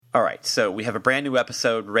All right, so we have a brand new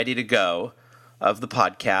episode ready to go of the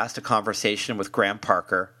podcast, a conversation with Graham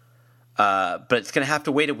Parker, but it's going to have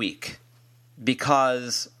to wait a week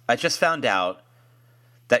because I just found out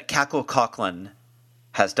that Cackle Conklin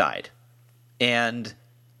has died. And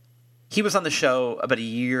he was on the show about a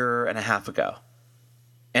year and a half ago.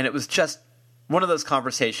 And it was just one of those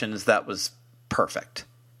conversations that was perfect.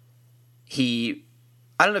 I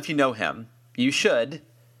don't know if you know him. You should.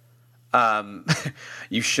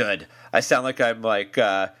 You should. I sound like I'm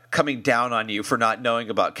coming down on you for not knowing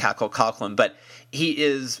about Cackle Conklin, but he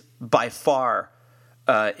is by far,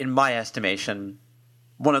 in my estimation,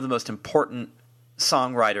 one of the most important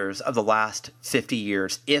songwriters of the last 50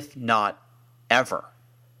 years, if not ever.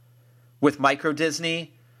 With Micro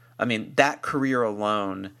Disney, I mean, that career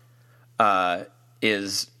alone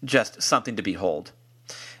is just something to behold.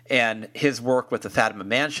 And his work with the Fatima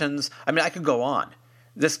Mansions, I mean, I could go on.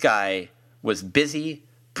 This guy was busy,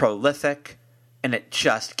 prolific, and it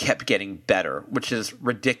just kept getting better, which is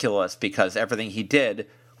ridiculous because everything he did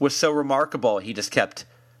was so remarkable. He just kept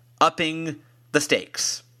upping the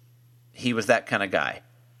stakes. He was that kind of guy.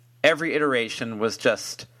 Every iteration was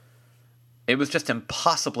just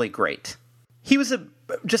impossibly great. He was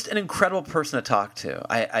just an incredible person to talk to.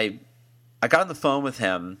 I got on the phone with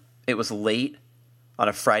him. It was late on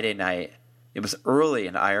a Friday night. It was early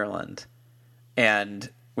in Ireland. And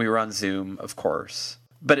we were on Zoom, of course.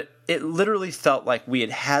 But it literally felt like we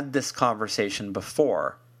had this conversation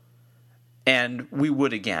before, and we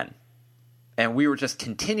would again. And we were just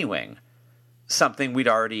continuing something we'd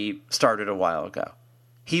already started a while ago.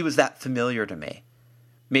 He was that familiar to me.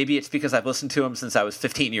 Maybe it's because I've listened to him since I was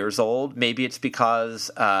 15 years old. Maybe it's because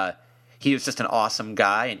he was just an awesome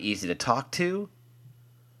guy and easy to talk to.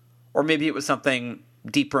 Or maybe it was something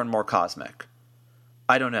deeper and more cosmic.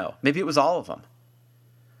 I don't know. Maybe it was all of them.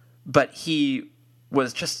 But he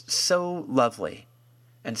was just so lovely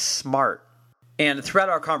and smart. And throughout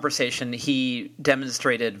our conversation, he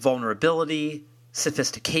demonstrated vulnerability,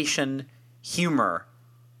 sophistication, humor,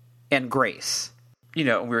 and grace. You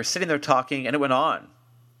know, we were sitting there talking, and it went on.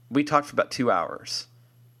 We talked for about 2 hours.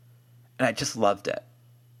 And I just loved it.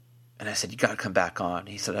 And I said, you got to come back on.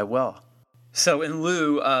 He said, I will. So in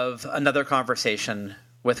lieu of another conversation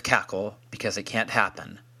with Cackle, because it can't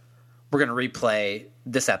happen, we're going to replay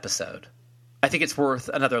this episode. I think it's worth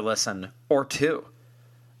another listen or two.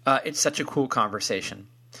 It's such a cool conversation.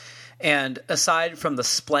 And aside from the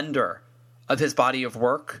splendor of his body of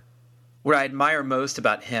work, what I admire most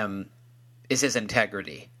about him is his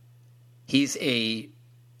integrity. He's a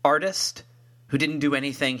artist who didn't do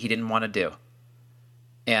anything he didn't want to do.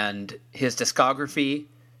 And his discography,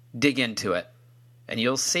 dig into it, and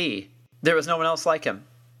you'll see there was no one else like him.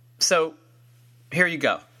 So, here you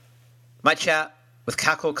go. My chat with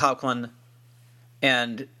Cackle Conklin,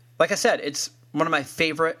 and like I said, it's one of my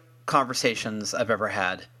favorite conversations I've ever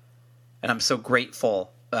had, and I'm so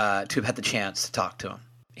grateful to have had the chance to talk to him.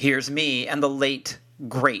 Here's me and the late,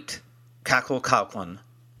 great Cackle Conklin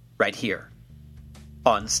right here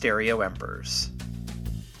on Stereo Embers,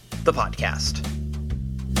 the podcast.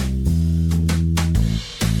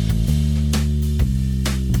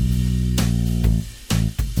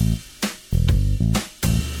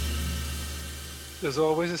 There's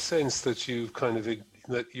always a sense that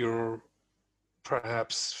that you're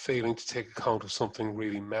perhaps failing to take account of something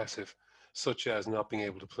really massive, such as not being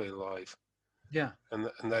able to play live. Yeah. And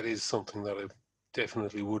that is something that I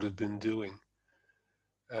definitely would have been doing.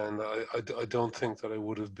 And I don't think that I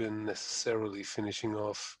would have been necessarily finishing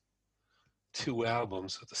off 2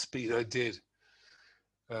 albums at the speed I did.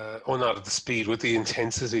 Or not at the speed, with the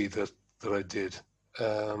intensity that I did.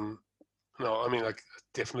 No, I mean, I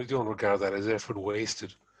definitely don't regard that as effort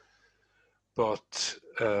wasted. But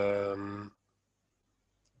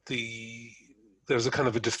there's a kind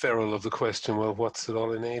of a deferral of the question, well, what's it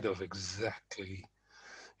all in aid of exactly?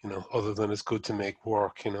 You know, other than it's good to make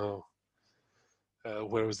work, you know.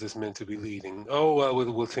 Where is this meant to be leading? Oh, well,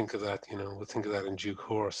 we'll think of that, you know. We'll think of that in due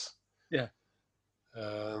course. Yeah.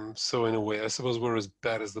 So in a way, I suppose we're as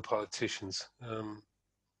bad as the politicians.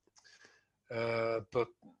 But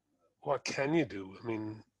what can you do? I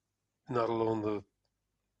mean, not alone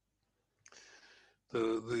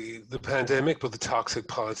the pandemic, but the toxic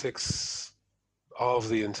politics of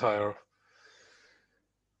the entire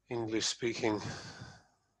English-speaking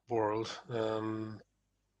world.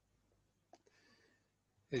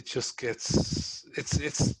 It just gets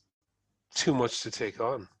it's too much to take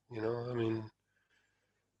on. You know, I mean,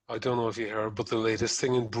 I don't know if you heard, but the latest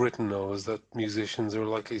thing in Britain now is that musicians are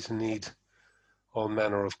likely to need all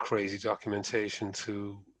manner of crazy documentation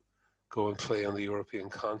to go and play on the European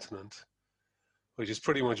continent, which is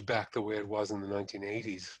pretty much back the way it was in the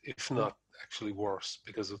 1980s, if not actually worse,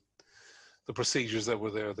 because of the procedures that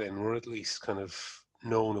were there then were at least kind of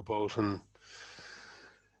known about and,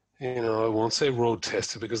 I won't say road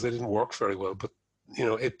tested because they didn't work very well, but,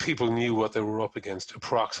 people knew what they were up against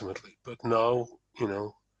approximately. But now,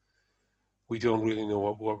 we don't really know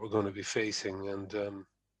what we're going to be facing. And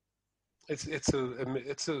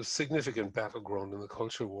it's a significant battleground in the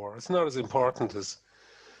culture war. It's not as important as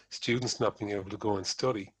students not being able to go and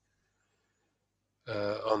study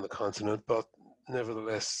on the continent, but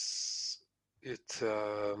nevertheless, it's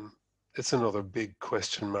another big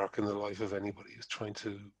question mark in the life of anybody who's trying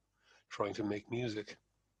to make music.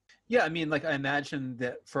 Yeah, I mean, like, I imagine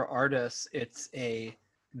that for artists, it's a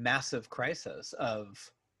massive crisis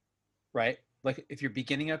of, right? Like, if you're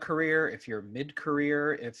beginning a career, if you're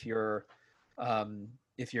mid-career, if you're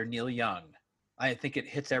Neil Young, I think it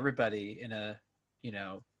hits everybody in a,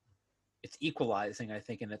 it's equalizing, I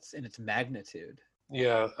think, in its magnitude.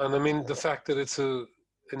 Yeah, and I mean, the fact that it's an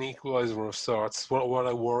equalizer of sorts, what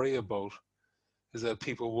I worry about is that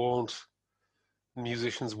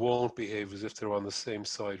musicians won't behave as if they're on the same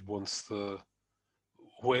side once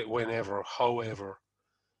however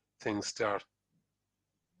things start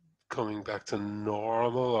coming back to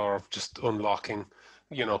normal or just unlocking,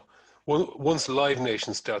 once Live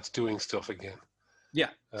Nation starts doing stuff again. Yeah.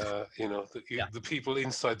 The people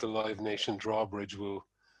inside the Live Nation drawbridge will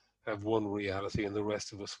have one reality and the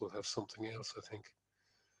rest of us will have something else, I think.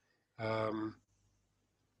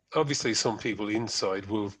 Obviously, some people inside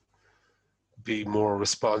will be more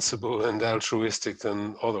responsible and altruistic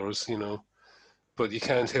than others, but you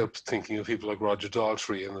can't help thinking of people like Roger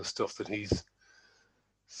Daltrey and the stuff that he's,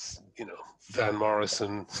 Van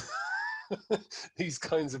Morrison, these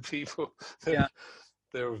kinds of people,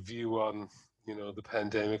 their view on, the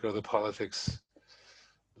pandemic or the politics,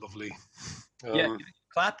 lovely.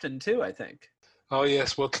 Clapton too, I think. Oh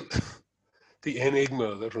yes, well, the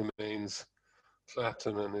enigma that remains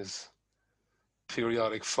Clapton and his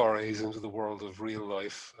periodic forays into the world of real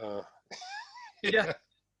life.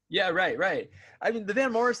 Yeah, right. I mean, the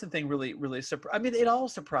Van Morrison thing really it all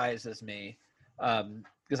surprises me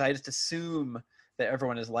because I just assume that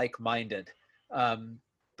everyone is like-minded.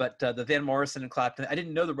 But the Van Morrison and Clapton, I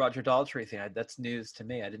didn't know the Roger Daltrey thing. That's news to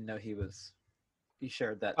me. I didn't know he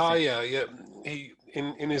shared that. Oh yeah. He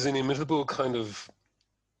in his inimitable kind of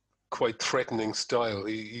quite threatening style,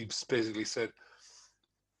 he basically said,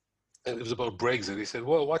 it was about Brexit. He said,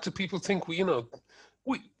 "Well, what do people think?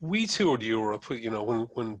 We toured Europe,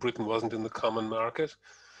 when Britain wasn't in the common market.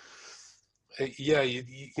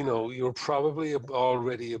 You're probably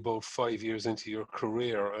already about 5 years into your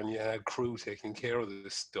career, and you had crew taking care of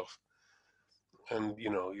this stuff. And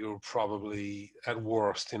you're probably at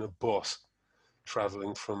worst in a bus,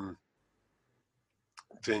 traveling from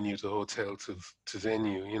venue to hotel to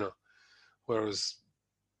venue. Whereas."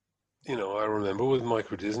 I remember with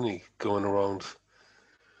Micro Disney going around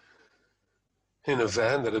in a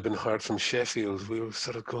van that had been hired from Sheffield. We were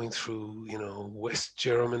sort of going through, West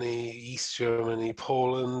Germany, East Germany,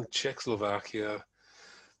 Poland, Czechoslovakia,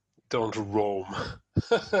 down to Rome.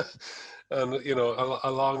 And,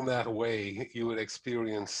 along that way, you would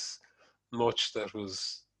experience much that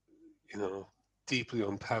was, deeply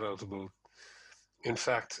unpalatable. In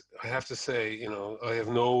fact, I have to say, I have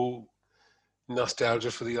no nostalgia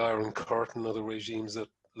for the Iron Curtain or the regimes that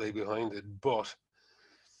lay behind it, but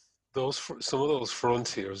some of those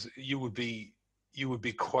frontiers, you would be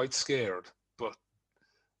quite scared. But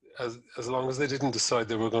as long as they didn't decide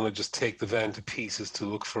they were going to just take the van to pieces to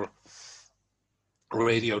look for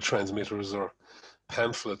radio transmitters or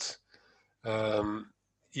pamphlets,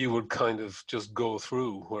 you would kind of just go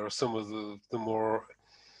through. Where some of the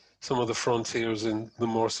frontiers in the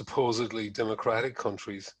more supposedly democratic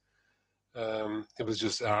countries, it was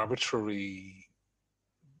just arbitrary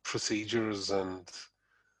procedures, and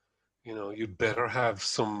you'd better have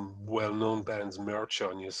some well-known band's merch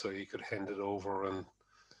on you so you could hand it over and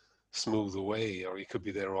smooth away, or you could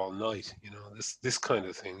be there all night. This kind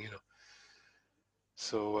of thing.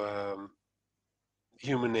 So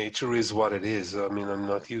human nature is what it is. I mean, I'm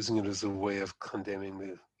not using it as a way of condemning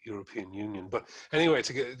the European Union, but anyway,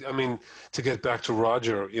 to get back to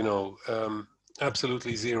Roger,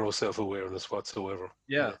 absolutely zero self-awareness whatsoever.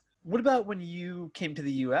 Yeah. What about when you came to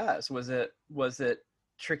the U.S.? Was it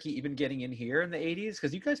tricky even getting in here in the 80s?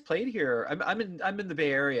 Because you guys played here. I'm in the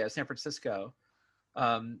Bay Area, San Francisco.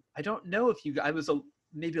 I don't know if I was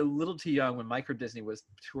maybe a little too young when Micro Disney was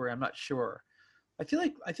touring. I'm not sure. I feel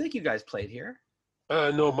like you guys played here.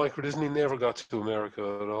 No, Micro Disney never got to America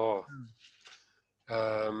at all.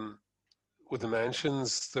 With the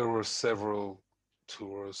Mansions, there were several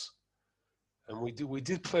tours, and we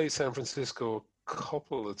did play San Francisco a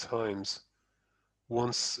couple of times.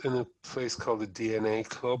 Once in a place called the DNA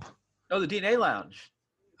Club. Oh, the DNA Lounge.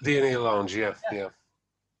 DNA Lounge, yeah.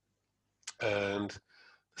 And the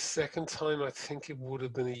second time, I think it would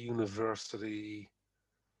have been a university,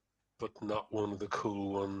 but not one of the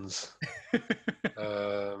cool ones,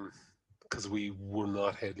 because we were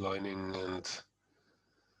not headlining, and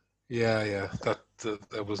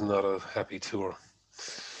that was not a happy tour.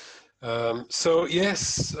 So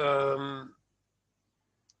yes,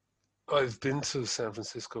 I've been to San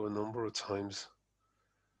Francisco a number of times,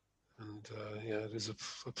 and it is a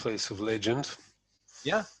place of legend.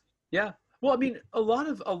 Yeah. Well, I mean, a lot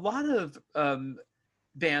of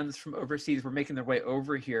bands from overseas were making their way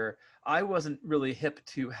over here. I wasn't really hip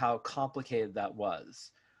to how complicated that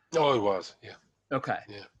was. Oh, it was, yeah. Okay.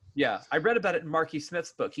 Yeah. I read about it in Marky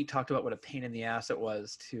Smith's book. He talked about what a pain in the ass it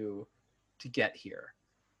was to get here.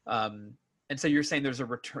 And so you're saying there's a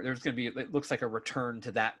return. There's going to be. It looks like a return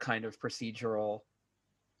to that kind of procedural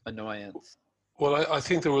annoyance. Well, I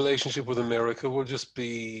think the relationship with America will just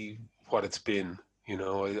be what it's been.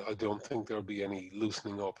 I don't think there'll be any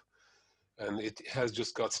loosening up, and it has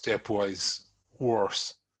just got stepwise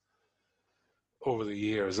worse over the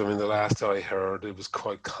years. I mean, the last I heard, it was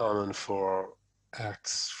quite common for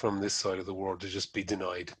acts from this side of the world to just be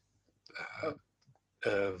denied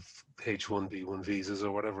H-1B1 visas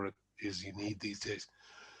or whatever it is you need these days,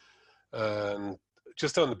 and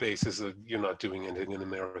just on the basis that you're not doing anything an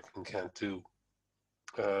American can't do.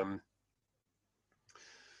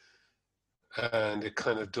 And it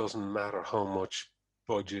kind of doesn't matter how much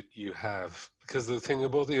budget you have, because the thing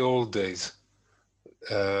about the old days,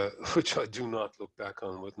 which I do not look back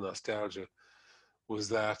on with nostalgia, was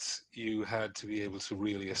that you had to be able to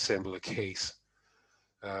really assemble a case,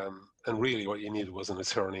 and really what you needed was an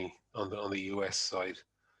attorney on the US side,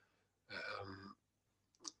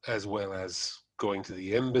 as well as going to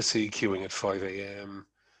the embassy, queuing at 5 a.m.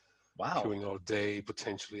 Wow. Queuing all day,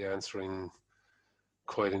 potentially answering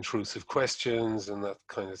quite intrusive questions and that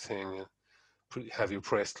kind of thing. Have your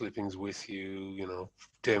press clippings with you,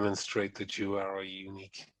 demonstrate that you are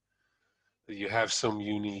that you have some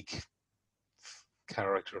unique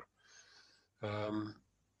character.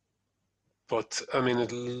 But I mean,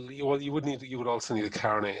 you would also need a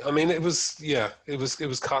carnet. I mean, it was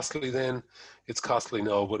costly then. It's costly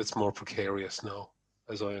now, but it's more precarious now,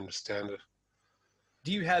 as I understand it.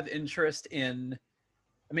 Do you have interest in?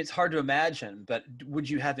 I mean, it's hard to imagine, but would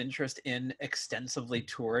you have interest in extensively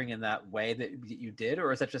touring in that way that you did,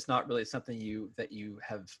 or is that just not really something that you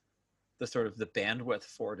have the sort of the bandwidth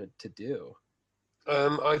for to do?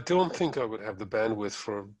 I don't think I would have the bandwidth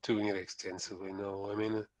for doing it extensively. No, I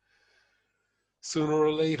mean, sooner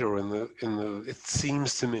or later, it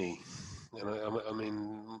seems to me, and I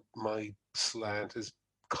mean, my slant is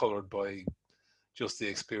colored by just the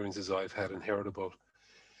experiences I've had and heard about.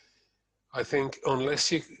 I think unless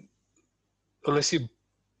you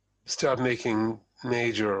start making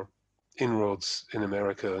major inroads in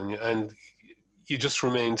America and you just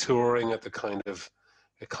remain touring at the kind of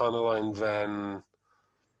Econoline van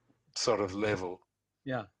sort of level,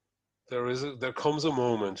 there comes a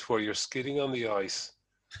moment where you're skidding on the ice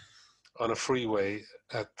on a freeway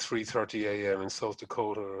at 3:30 a.m. in South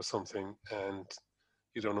Dakota or something, and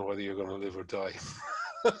you don't know whether you're going to live or die.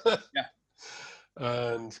 Yeah.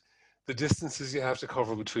 And the distances you have to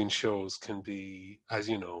cover between shows can be, as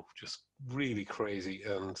you know, just really crazy,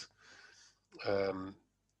 and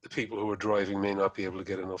the people who are driving may not be able to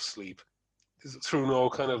get enough sleep through no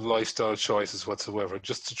kind of lifestyle choices whatsoever,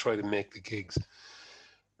 just to try to make the gigs.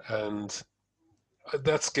 And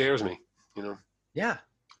that scares me, Yeah.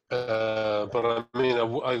 But I mean,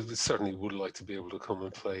 I certainly would like to be able to come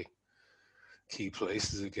and play key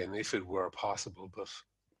places again if it were possible, but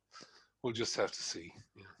we'll just have to see.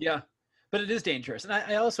 Yeah, but it is dangerous. And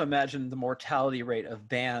I also imagine the mortality rate of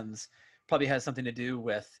bands probably has something to do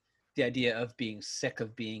with the idea of being sick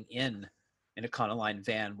of being in an Econoline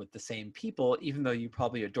van with the same people. Even though you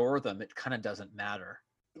probably adore them, it kind of doesn't matter.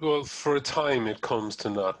 Well, for a time it comes to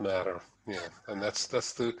not matter. Yeah, and that's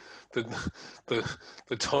the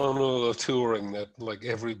tunnel of touring that like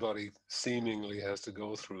everybody seemingly has to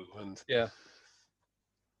go through. And yeah,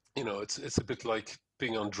 it's a bit like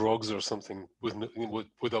being on drugs or something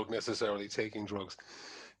without necessarily taking drugs.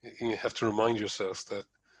 You have to remind yourself that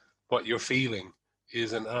what you're feeling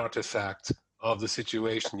is an artifact of the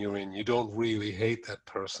situation you're in. You don't really hate that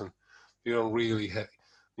person. You don't really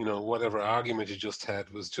whatever argument you just had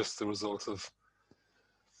was just the result of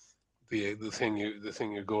the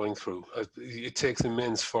thing you're going through. It takes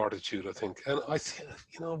immense fortitude, I think, and I think,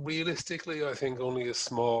 realistically, I think only a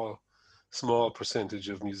small percentage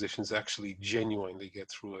of musicians actually genuinely get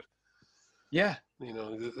through it. Yeah.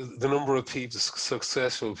 The number of people,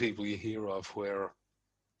 successful people you hear of, where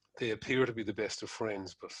they appear to be the best of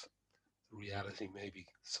friends, but the reality may be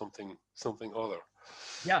something other.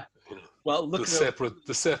 Yeah. Well, look,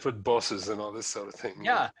 the separate buses and all this sort of thing.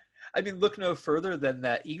 Yeah. I mean, look no further than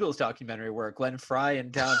that Eagles documentary where Glenn Frey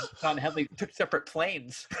and Don Henley took separate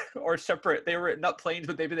planes or separate. They were not planes,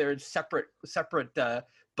 but maybe they were separate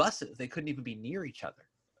buses. They couldn't even be near each other.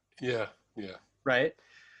 Yeah. Right.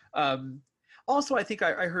 Also, I think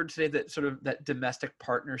I heard today that sort of that domestic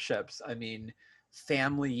partnerships. I mean,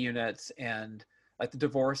 family units and like the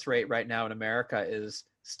divorce rate right now in America is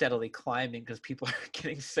steadily climbing because people are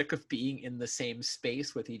getting sick of being in the same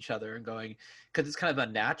space with each other and going, because it's kind of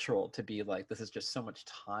unnatural to be like, this is just so much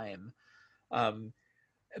time. In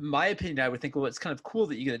my opinion, I would think, well, it's kind of cool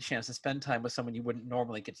that you get a chance to spend time with someone you wouldn't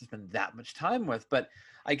normally get to spend that much time with. But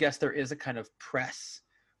I guess there is a kind of press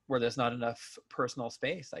where there's not enough personal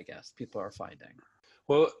space, I guess people are finding.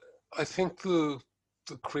 Well, I think the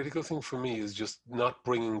critical thing for me is just not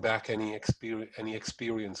bringing back any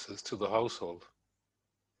experiences to the household.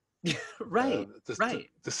 Right.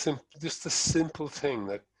 Just the simple thing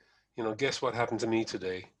that, guess what happened to me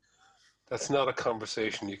today? That's not a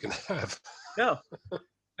conversation you can have. No,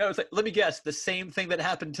 it's like, let me guess, the same thing that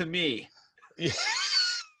happened to me. Yeah.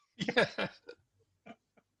 Yeah.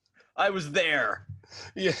 I was there.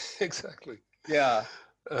 Yeah, exactly. Yeah.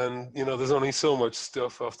 And, there's only so much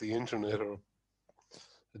stuff off the internet or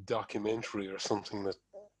a documentary or something that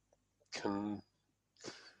can,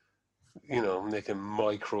 make a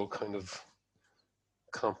micro kind of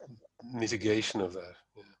mitigation of that.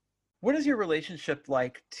 Yeah. What is your relationship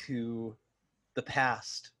like to the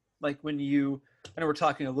past? Like when I know we're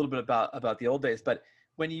talking a little bit about the old days, but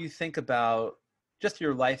when you think about just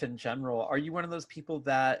your life in general, are you one of those people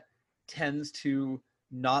that tends to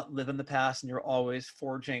not live in the past and you're always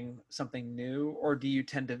forging something new? Or do you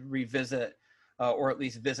tend to revisit or at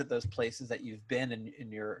least visit those places that you've been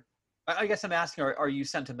in your, I guess I'm asking, are you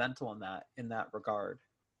sentimental in that regard?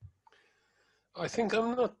 I think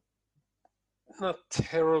I'm not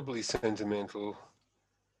terribly sentimental.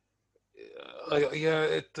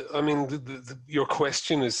 Your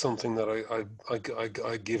question is something that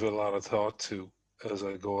I give a lot of thought to as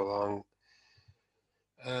I go along.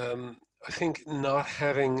 I think not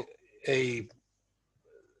having how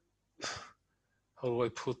do I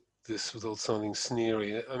put this without sounding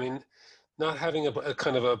sneery? I mean, not having a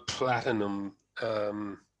kind of a platinum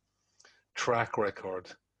track record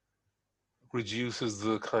reduces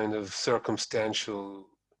the kind of circumstantial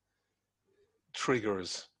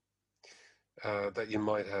triggers that you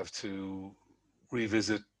might have to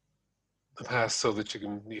revisit the past so that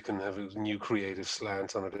you can have a new creative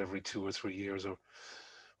slant on it every 2 or 3 years or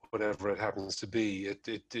whatever it happens to be.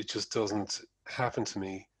 It just doesn't happen to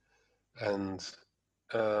me, and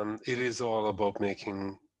it is all about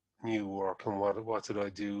making new work and what did I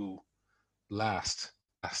do last,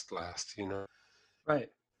 Right.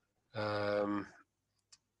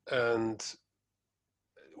 And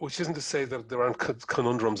which isn't to say that there aren't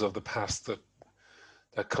conundrums of the past that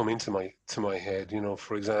come into my head.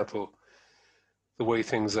 For example, the way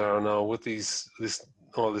things are now with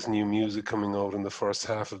all this new music coming out in the first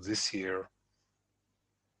half of this year,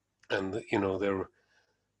 and there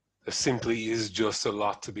simply is just a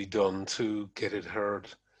lot to be done to get it heard.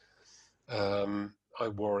 I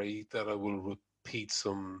worry that I will repeat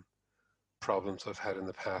some problems I've had in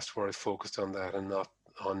the past where I focused on that and not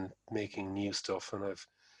on making new stuff, and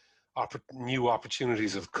new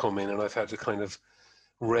opportunities have come in and I've had to kind of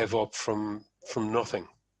rev up from nothing.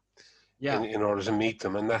 Yeah. In order to meet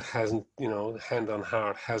them, and that hasn't, hand on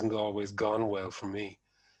heart, hasn't always gone well for me.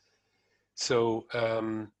 So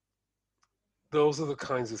those are the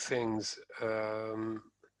kinds of things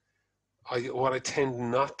what I tend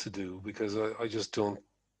not to do, because I just don't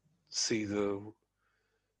see the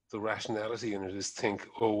rationality in it, is think,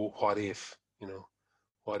 oh, what if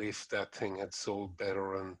that thing had sold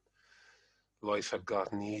better and life had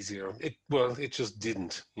gotten easier. It just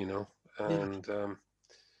didn't, and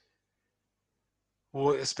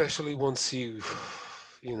well, especially once you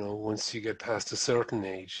get past a certain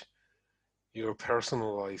age, your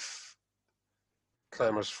personal life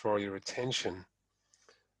clamors for your attention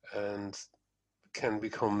and can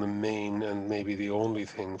become the main and maybe the only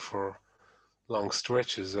thing for long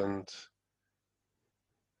stretches, and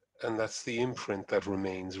that's the imprint that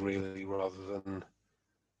remains, really, rather than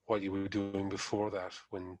what you were doing before that,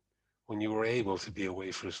 when when you were able to be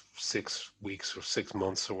away for 6 weeks or 6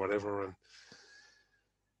 months or whatever, and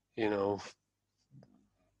you know,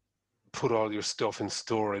 put all your stuff in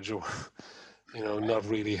storage, or you know, not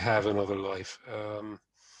really have another life.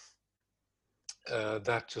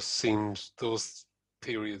 That just seems, those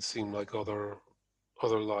periods seem like other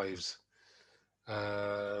lives.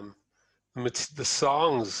 The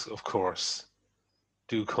songs, of course,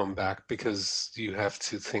 do come back, because you have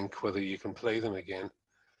to think whether you can play them again,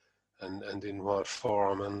 and in what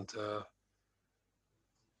form, and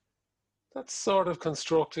that's sort of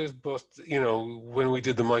constructive. But you know, when we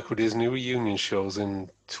did the Micro Disney reunion shows in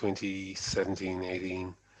 2017,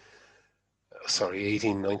 18,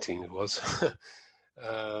 18, 19 it was,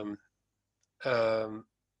 um,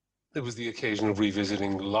 it was the occasion of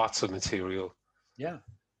revisiting lots of material. Yeah.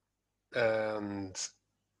 And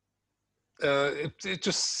it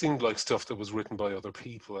just seemed like stuff that was written by other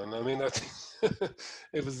people. And I mean, I think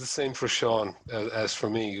it was the same for Sean as for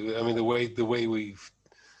me. I mean, the way we've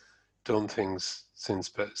done things since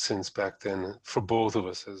back then for both of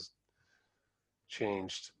us has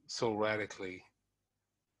changed so radically.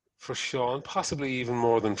 For Sean, possibly even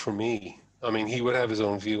more than for me. I mean, he would have his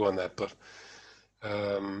own view on that, but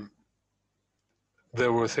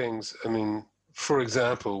there were things. I mean, for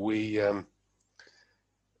example, we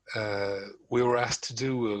were asked to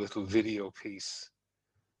do a little video piece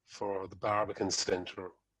for the Barbican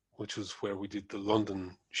Centre, which was where we did the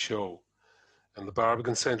London show. And the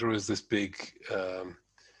Barbican Centre is this big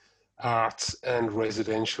arts and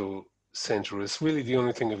residential centre. It's really the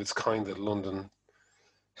only thing of its kind that London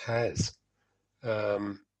has.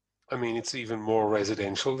 I mean, it's even more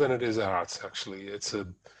residential than it is arts, actually. It's a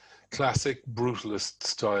classic brutalist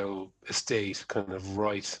style estate, kind of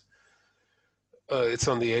right. It's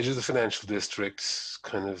on the edge of the financial district,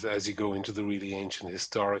 kind of as you go into the really ancient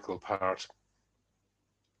historical part.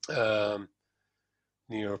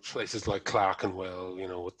 Near places like Clerkenwell, you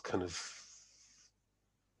know, with kind of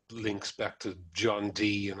links back to John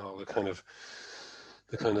Dee and all the kind of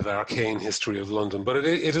arcane history of London. But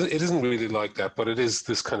it isn't really like that, but it is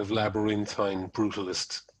this kind of labyrinthine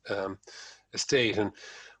brutalist estate. And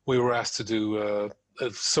we were asked to do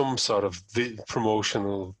some sort of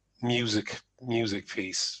promotional music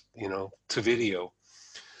piece, you know, to video.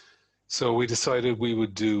 So we decided we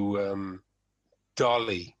would do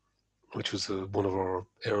Dolly, which was one of our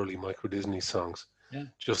early Micro Disney songs. Yeah.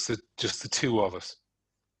 Just the two of us.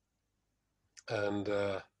 And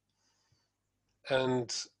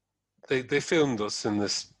they filmed us in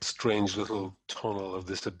this strange little tunnel of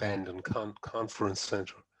this abandoned conference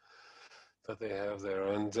center that they have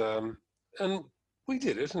there, and we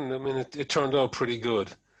did it, and I mean it turned out pretty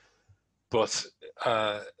good, but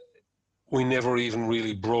we never even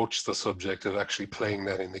really broached the subject of actually playing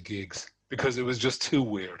that in the gigs, because it was just too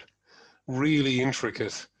weird, really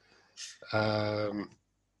intricate.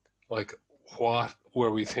 Like, what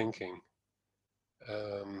were we thinking?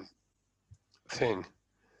 Thing,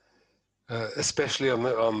 especially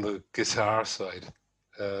on the guitar side,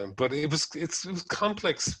 but it was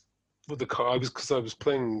complex with the car. Because I was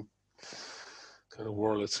playing kind of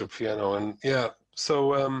Wurlitzer piano, and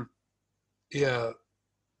so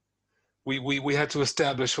we had to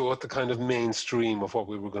establish what the kind of mainstream of what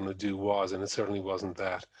we were going to do was, and it certainly wasn't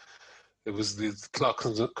that. It was the Clock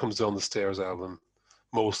Comes Down the Stairs album,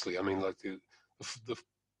 mostly. I mean, like the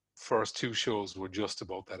first two shows were just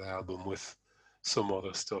about that album, with some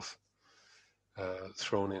other stuff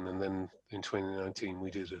thrown in, and then in 2019 we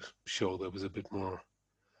did a show that was a bit more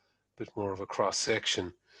of a cross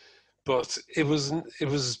section, but it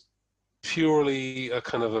was purely a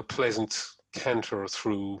kind of a pleasant canter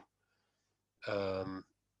through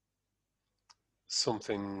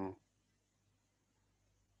something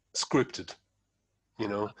scripted, you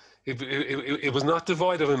know. It was not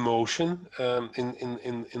devoid of emotion in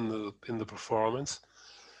the performance,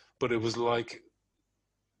 but it was like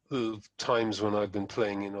the times when I've been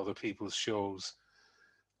playing in other people's shows.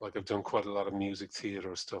 Like, I've done quite a lot of music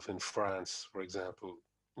theater stuff in France, for example,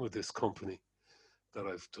 with this company that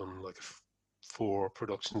I've done like 4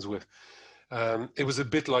 productions with. It was a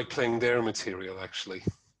bit like playing their material, actually.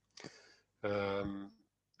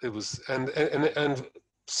 It was, and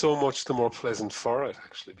so much the more pleasant for it,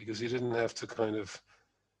 actually, because you didn't have to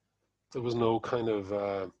there was no kind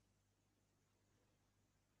of,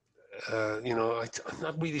 you know, I'm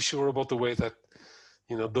not really sure about the way that,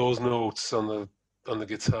 you know, those notes on the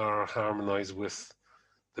guitar harmonize with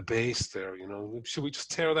the bass there, you know. Should we just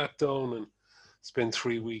tear that down and spend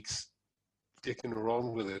 3 weeks dicking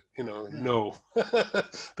around with it, you know? No.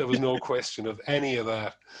 There was no question of any of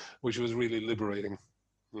that, which was really liberating,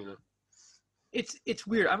 you know. It's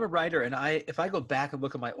weird. I'm a writer, and if I go back and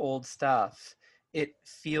look at my old stuff, it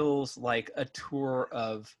feels like a tour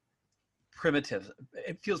of primitive.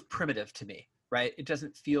 It feels primitive to me, right? It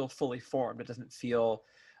doesn't feel fully formed. It doesn't feel.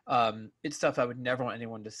 It's stuff I would never want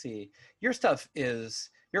anyone to see. Your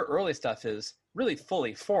early stuff is really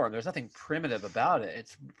fully formed. There's nothing primitive about it.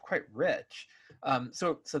 It's quite rich.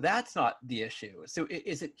 So that's not the issue. So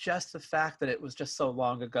is it just the fact that it was just so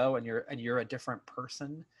long ago, and you're a different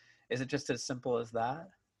person? Is it just as simple as that?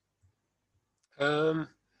 Um,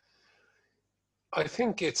 I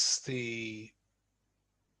think it's the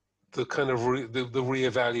kind of the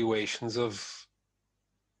reevaluations of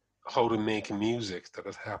how to make music that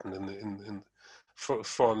have happened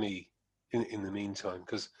for me in the meantime.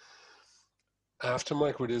 Because after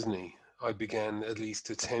Micro Disney, I began at least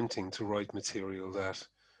attempting to write material that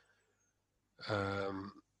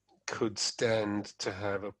um, could stand to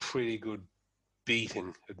have a pretty good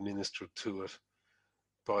beating administered to it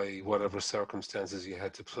by whatever circumstances you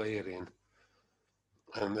had to play it in,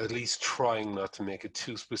 and at least trying not to make it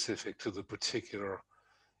too specific to the particular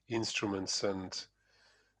instruments and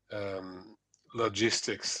um,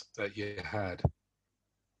 logistics that you had.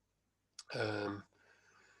 Um,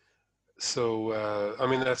 I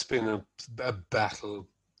mean, that's been a battle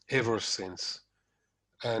ever since.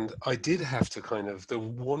 And I did have to the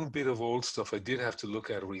one bit of old stuff I did have to look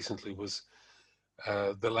at recently was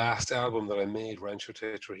the last album that I made, Rancho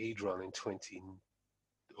Tetrahedron, in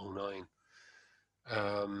 2009.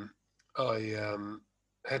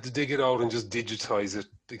 I had to dig it out and just digitize it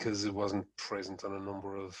because it wasn't present on a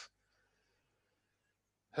number of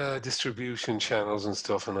distribution channels and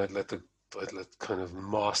stuff, and I'd let kind of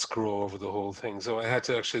moss grow over the whole thing. So I had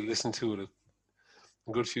to actually listen to it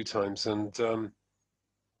a good few times, and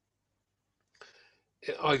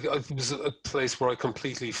it was a place where I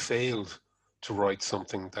completely failed to write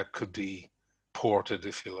something that could be ported,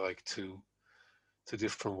 if you like, to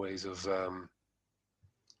different ways of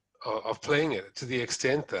playing it, to the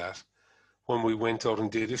extent that when we went out and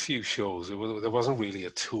did a few shows, there wasn't really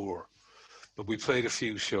a tour, but we played a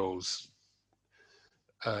few shows,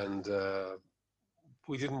 and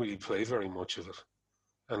we didn't really play very much of it.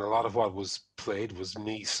 And a lot of what was played was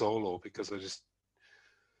me solo, because I just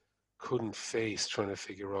couldn't face trying to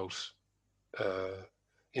figure out,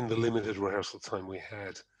 in the limited rehearsal time we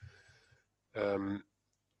had, um,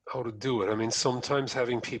 how to do it. I mean, sometimes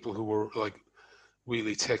having people who were like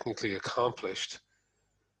really technically accomplished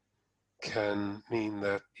can mean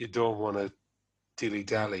that you don't want to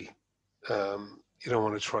dilly-dally. You don't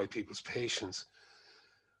want to try people's patience.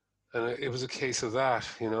 And it was a case of that,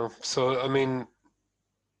 you know. So, I mean,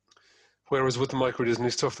 whereas with the Micro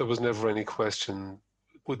Disney stuff, there was never any question.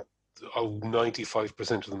 With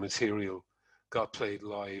 95% of the material got played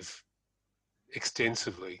live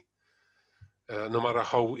extensively, no matter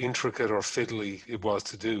how intricate or fiddly it was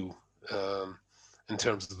to do, in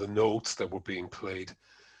terms of the notes that were being played.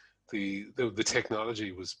 The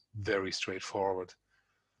technology was very straightforward.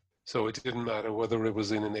 So it didn't matter whether it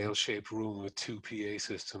was in an L-shaped room with two PA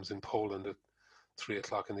systems in Poland at 3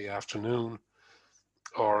 o'clock in the afternoon,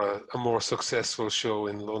 or a more successful show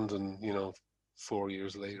in London, 4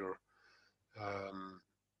 years later,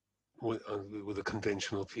 with a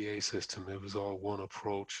conventional PA system. It was all one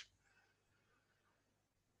approach.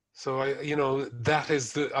 So that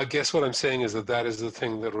is I guess what I'm saying is that is the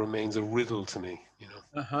thing that remains a riddle to me.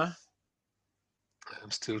 Uh-huh.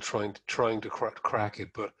 I'm still trying to crack it,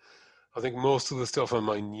 but I think most of the stuff on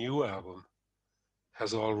my new album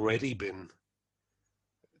has already been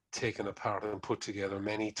taken apart and put together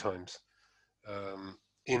many times,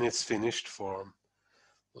 in its finished form.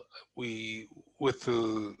 With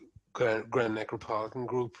the Grand Necropolitan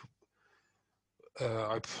Group,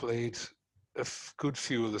 I played a good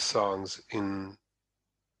few of the songs in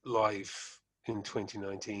live in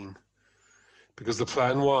 2019, because the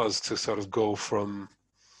plan was to sort of go from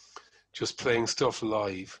just playing stuff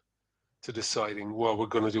live to deciding, well, we're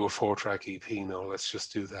going to do a 4-track EP now, let's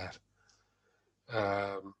just do that,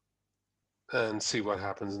 and see what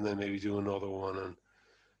happens, and then maybe do another one, and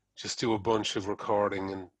just do a bunch of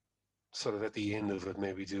recording, and sort of at the end of it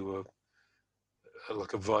maybe do a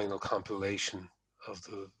vinyl compilation of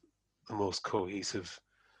the most cohesive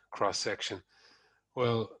cross section.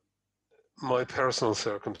 Well, my personal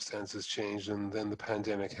circumstances changed, and then the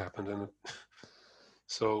pandemic happened, and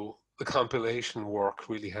so the compilation work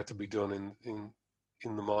really had to be done in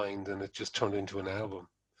the mind, and it just turned into an album.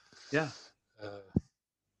 Yeah.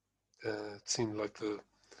 It seemed like the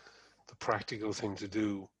practical thing to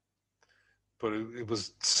do, but it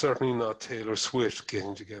was certainly not Taylor Swift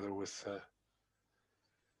getting together with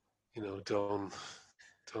Dawn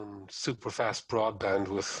done super fast broadband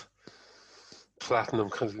with platinum,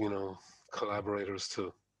 collaborators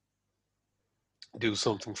to do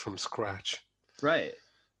something from scratch. Right.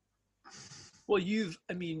 Well, do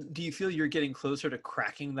you feel you're getting closer to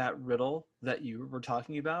cracking that riddle that you were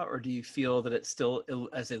talking about, or do you feel that it's still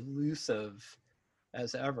as elusive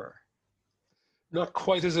as ever? Not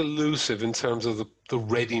quite as elusive in terms of the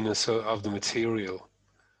readiness of the material,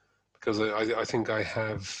 because I think I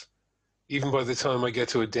have, even by the time I get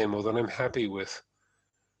to a demo that I'm happy with,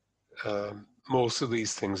 most of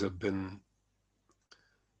these things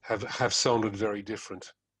have sounded very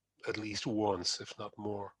different, at least once, if not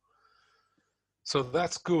more. So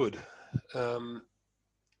that's good. The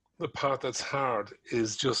part that's hard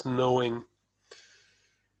is just knowing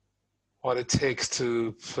what it takes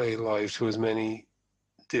to play live to as many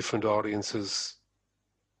different audiences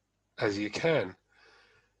as you can.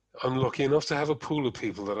 I'm lucky enough to have a pool of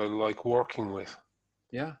people that I like working with.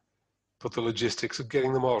 Yeah. But the logistics of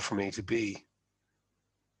getting them all from A to B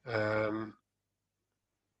are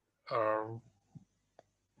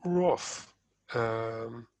rough.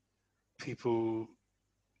 People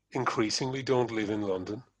increasingly don't live in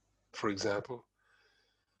London, for example.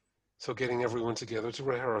 So getting everyone together to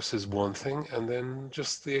rehearse is one thing, and then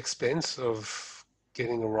just the expense of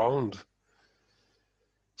getting around.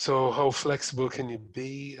 So how flexible can you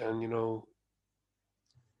be? And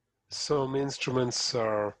some instruments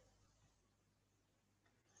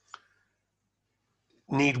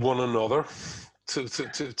need one another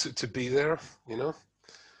to be there.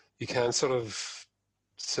 You can't sort of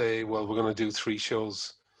say, well, we're going to do 3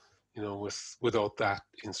 shows, without that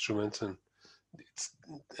instrument, and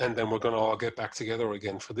then we're going to all get back together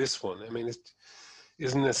again for this one. I mean, it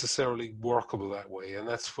isn't necessarily workable that way, and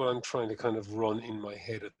that's what I'm trying to kind of run in my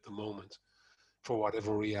head at the moment for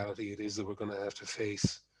whatever reality it is that we're going to have to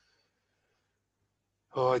face.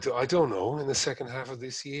 Oh, I don't know, in the second half of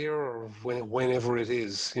this year or whenever it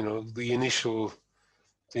is, the initial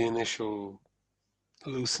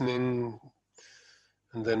loosening,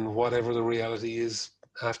 and then whatever the reality is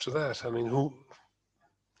after that. I mean,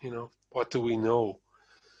 what do we know?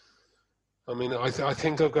 I mean, I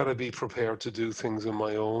think I've got to be prepared to do things on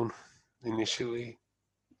my own initially.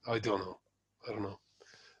 I don't know.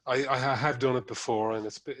 I have done it before, and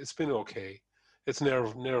it's been okay. It's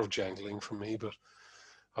nerve jangling for me, but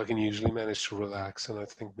I can usually manage to relax, and I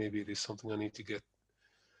think maybe it is something I need to get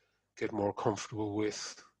more comfortable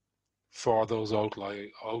with for those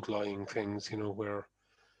outlying things, where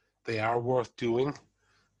they are worth doing,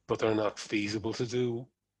 but they're not feasible to do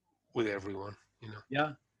with everyone.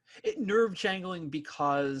 Yeah. Nerve jangling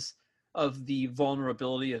because of the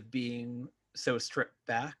vulnerability of being so stripped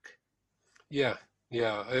back. Yeah.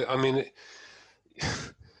 I mean,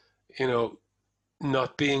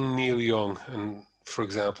 not being Neil Young, and for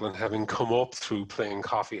example, and having come up through playing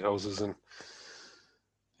coffee houses, and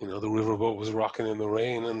the riverboat was rocking in the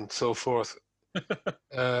rain and so forth.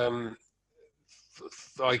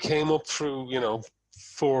 I came up through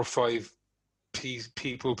 4 or 5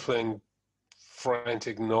 people playing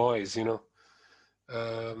frantic noise, and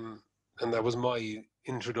that was my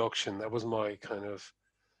introduction. That was my kind of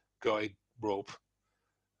guide rope.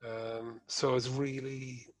 So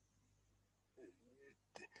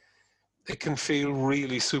it can feel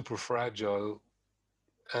really super fragile,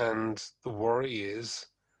 and the worry is,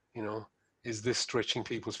 is this stretching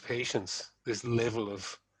people's patience? This level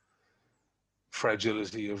of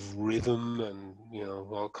fragility of rhythm and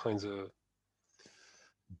all kinds of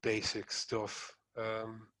basic stuff.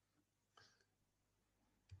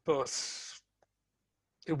 But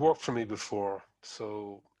it worked for me before,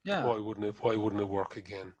 so Yeah. why wouldn't it work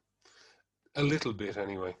again? A little bit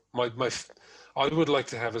anyway. I would like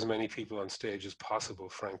to have as many people on stage as possible,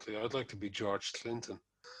 frankly. I'd like to be George Clinton.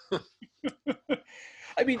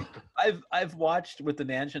 I mean, I've watched with the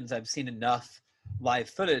Mansions, I've seen enough live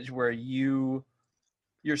footage where you're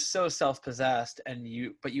so self-possessed,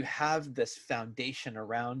 but you have this foundation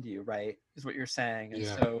around you, right? Is what you're saying. And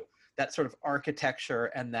Yeah. so that sort of architecture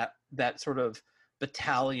and that sort of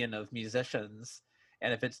battalion of musicians,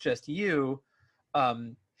 and if it's just you,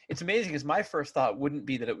 it's amazing, because my first thought wouldn't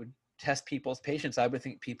be that it would test people's patience. I would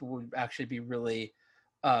think people would actually be really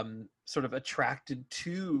sort of attracted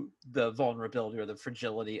to the vulnerability or the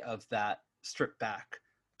fragility of that stripped back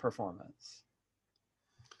performance.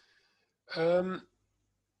 The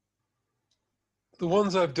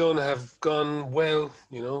ones I've done have gone well,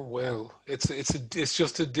 well. It's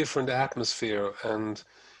just a different atmosphere, and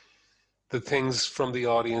the things from the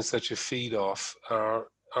audience that you feed off are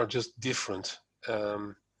just different.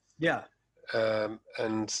 Yeah.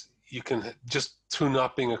 And you can just through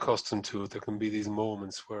not being accustomed to it, there can be these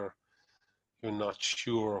moments where you're not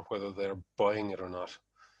sure whether they're buying it or not.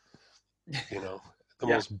 You know, the Yeah.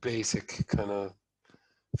 most basic kind of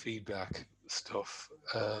feedback stuff.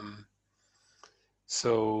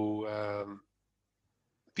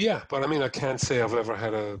 Yeah, but I mean, I can't say I've ever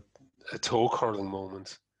had a toe curling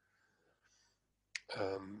moment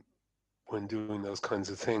when doing those kinds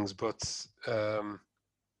of things, but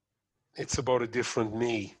it's about a different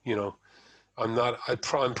me, you know. I'm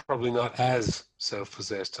probably not as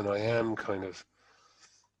self-possessed, and I am kind of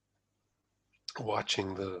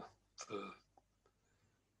watching the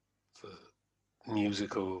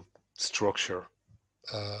musical structure,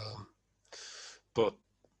 but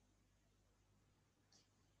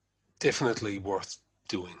definitely worth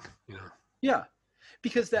doing, you know. Yeah,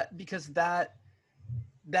 because that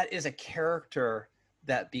is a character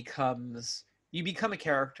that you become a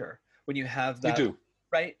character when you have You that, do,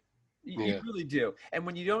 right? You yeah, really do. And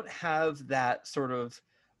when you don't have that sort of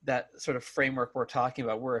framework we're talking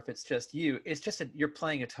about, where if it's just you, it's just you're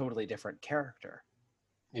playing a totally different character,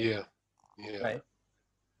 yeah, yeah. right?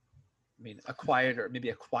 I mean, maybe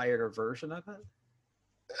a quieter version of it.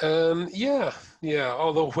 Yeah, yeah.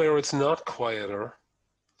 Although where it's not quieter,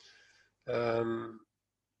 um,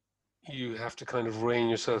 you have to kind of rein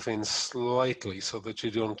yourself in slightly so that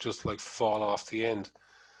you don't just like fall off the end.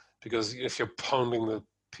 Because if you're pounding the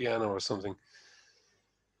piano or something,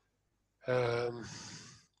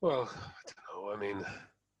 well, I don't know. I mean,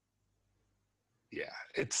 yeah,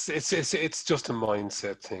 it's just a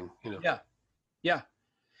mindset thing, you know. Yeah, yeah.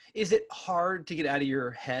 Is it hard to get out of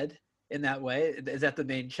your head in that way? Is that the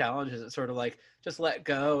main challenge? Is it sort of like just let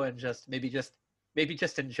go and just maybe just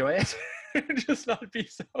enjoy it, just not be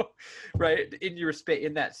so right in your space,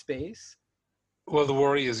 in that space? Well, the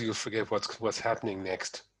worry is you'll forget what's happening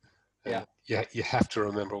next, Yeah, and yeah, you have to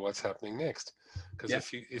remember what's happening next, because yeah,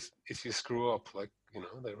 if you screw up, like, you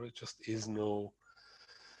know, just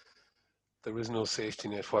there is no safety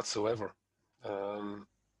net whatsoever. Um,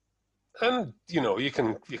 and you know, you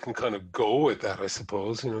can kind of go with that, I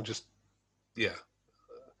suppose. You know, just yeah.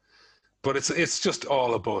 But it's just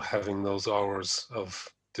all about having those hours of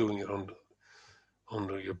doing it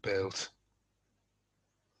under your belt.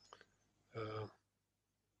 Uh,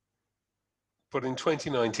 but in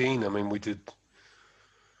 2019, I mean, we did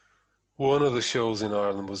one of the shows in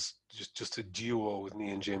Ireland was just a duo with me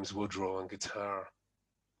and James Woodrow on guitar,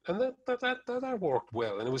 and that worked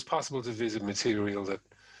well. And it was possible to visit material that,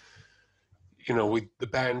 you know, we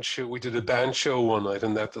did a band show one night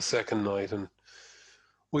and that the second night, and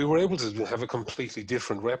we were able to have a completely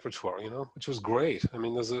different repertoire, you know, which was great. I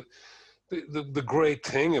mean, the great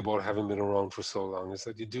thing about having been around for so long is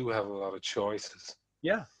that you do have a lot of choices.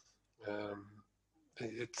 yeah, Um,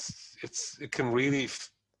 it can really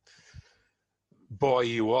buoy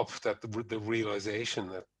you up, that the realization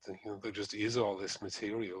that, you know, there just is all this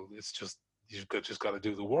material. It's just just got to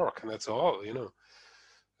do the work, and that's all, you know.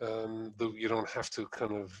 You don't have to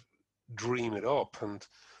kind of dream it up, and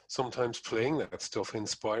sometimes playing that stuff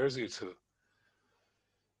inspires you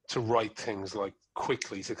to write things like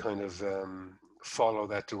quickly, to kind of follow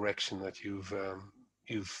that direction that you've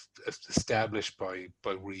established by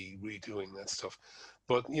redoing that stuff.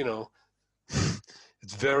 But you know,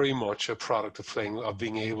 it's very much a product of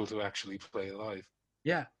being able to actually play live.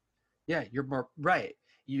 yeah, yeah. You're more right.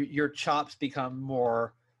 Your chops become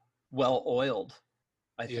more well oiled,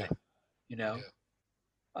 I Yeah, think. You know, yeah,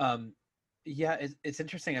 um, yeah. It's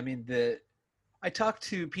interesting. I mean, I talked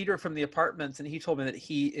to Peter from the Apartments, and he told me that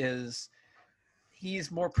he's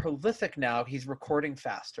more prolific now. He's recording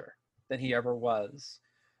faster than he ever was.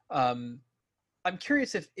 Um, I'm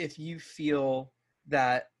curious if you feel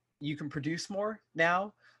that you can produce more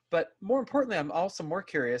now, but more importantly, I'm also more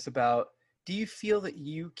curious about, do you feel that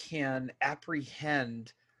you can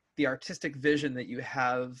apprehend the artistic vision that you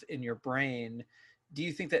have in your brain? Do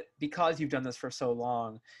you think that because you've done this for so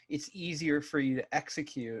long, it's easier for you to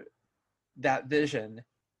execute that vision,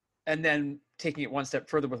 and then taking it one step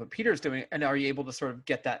further with what Peter's doing, and are you able to sort of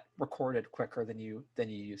get that recorded quicker than you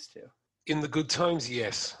used to? in the good times,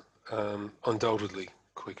 yes, undoubtedly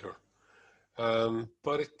quicker.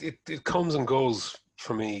 But it comes and goes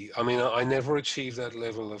for me. I mean, I never achieved that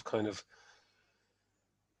level of kind of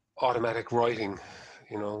automatic writing,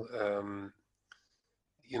 you know.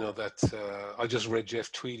 You know that I just read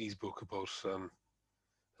Jeff Tweedy's book about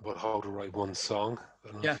how to write one song. I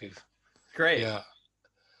don't know Yeah, if you've, great. yeah.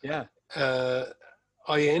 Yeah, Uh,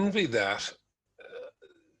 I envy that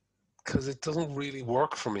because it doesn't really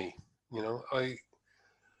work for me. You know,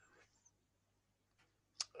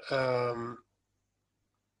 um,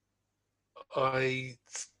 I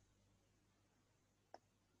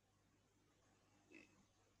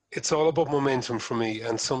it's all about momentum for me,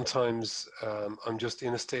 and sometimes I'm just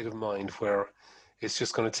in a state of mind where it's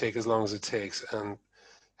just going to take as long as it takes, and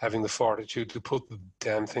having the fortitude to put the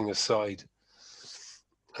damn thing aside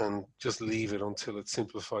and just leave it until it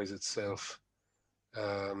simplifies itself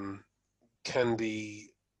um, can be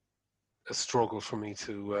a struggle for me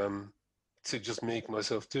to just make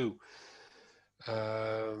myself do.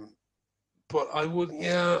 Um, but I would,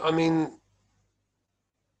 yeah, I mean,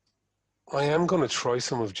 I am going to try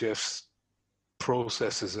some of Jeff's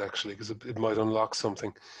processes actually, because it might unlock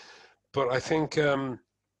something. But I think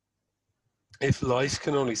if life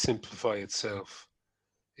can only simplify itself,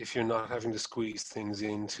 if you're not having to squeeze things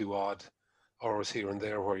into odd hours here and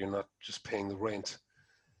there where you're not just paying the rent,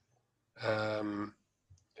 um,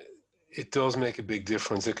 it does make a big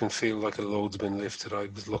difference. It can feel like a load's been lifted. I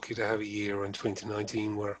was lucky to have a year in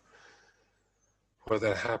 2019 where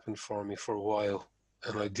that happened for me for a while,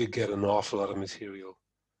 and I did get an awful lot of material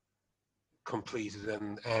completed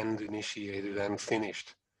and initiated and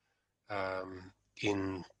finished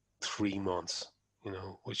in 3 months,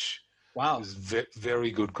 which Wow. was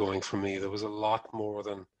very good going for me. There was a lot more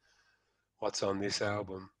than what's on this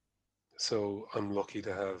album. So I'm lucky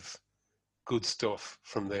to have good stuff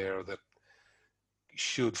from there that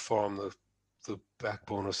should form the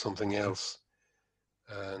backbone of something else.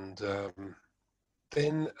 And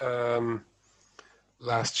then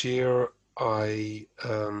last year I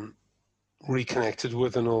reconnected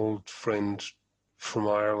with an old friend from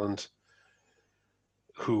Ireland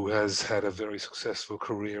who has had a very successful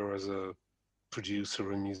career as a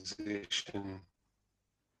producer and musician.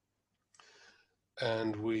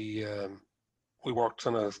 And we worked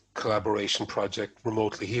on a collaboration project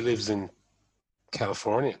remotely. He lives in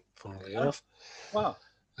California, funnily enough. Wow.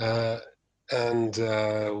 And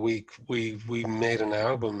we made an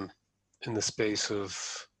album in the space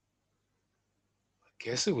of, I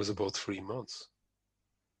guess it was about 3 months.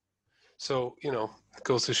 So it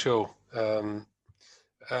goes to show.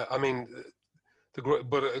 I mean,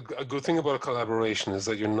 but a good thing about a collaboration is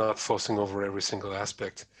that you're not fussing over every single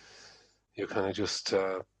aspect. You're kind of just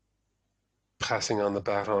passing on the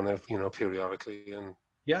baton, periodically, and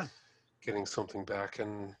Yeah. getting something back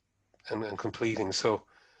and completing. So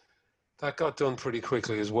that got done pretty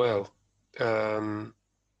quickly as well.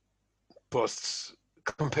 But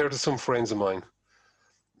compared to some friends of mine,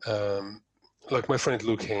 like my friend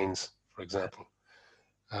Luke Haynes, for example,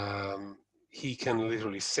 he can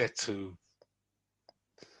literally set to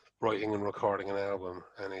writing and recording an album,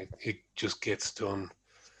 and it just gets done,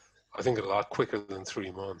 I think, a lot quicker than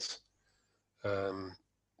 3 months.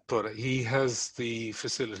 But he has the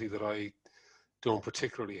facility that I don't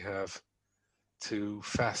particularly have to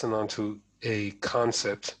fasten onto a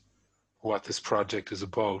concept, what this project is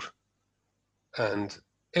about, and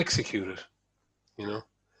execute it.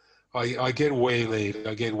 I get waylaid.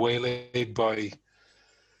 I get waylaid by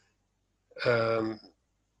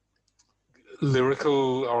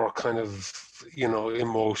lyrical or kind of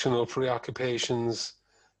emotional preoccupations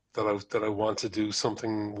that I want to do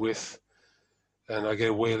something with, and I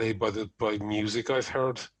get waylaid by music I've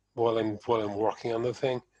heard while I'm working on the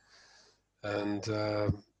thing, and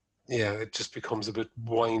it just becomes a bit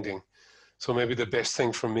winding. So maybe the best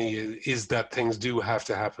thing for me is that things do have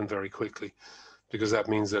to happen very quickly, because that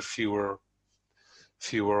means that fewer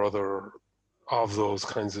other of those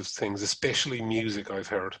kinds of things, especially music I've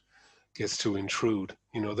heard, gets to intrude.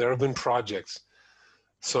 There have been projects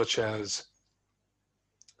such as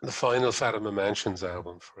the final Fatima Mansions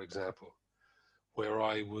album, for example, where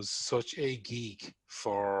I was such a geek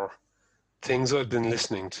for things I'd been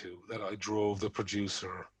listening to that I drove the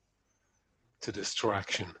producer to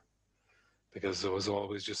distraction, because I was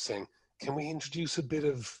always just saying, can we introduce a bit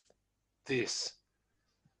of this?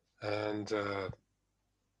 And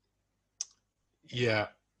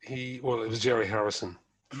it was Jerry Harrison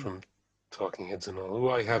from Talking Heads and all, who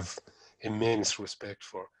I have immense respect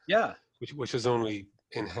for. Yeah. Which has only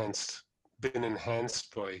been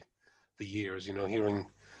enhanced by the years.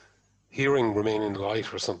 Hearing Remain in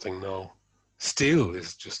Light or something now still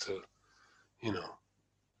is just a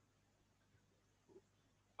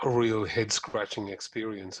real head scratching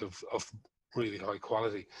experience of really high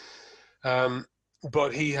quality.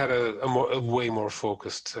 But he had a way more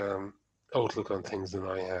focused outlook on things than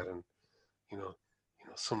I had, and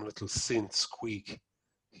some little synth squeak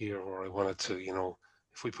here where I wanted to,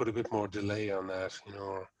 if we put a bit more delay on that,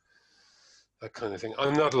 or that kind of thing.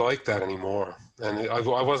 I'm not like that anymore, and I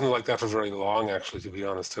wasn't like that for very long, actually, to be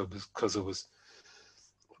honest, because it was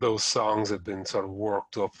those songs had been sort of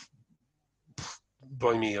worked up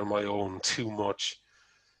by me on my own too much,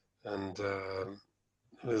 and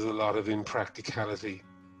there's a lot of impracticality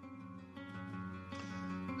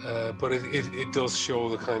But it does show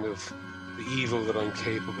the kind of the evil that I'm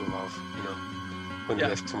capable of, when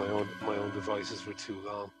left to my own devices for too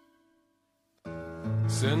long.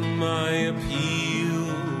 Send my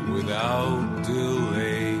appeal without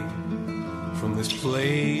delay from this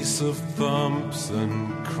place of thumps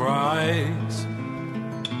and cries.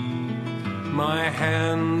 My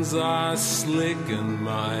hands are slick and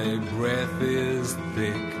my breath is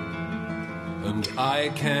thick, and I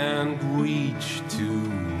can't reach to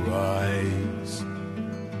rise.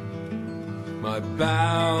 My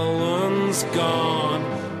balance gone,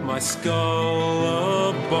 my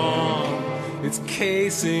skull a bomb, its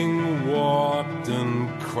casing warped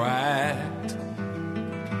and cracked.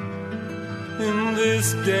 In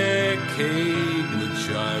this decade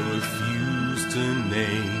which I refuse to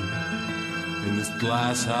name, in this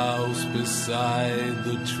glass house beside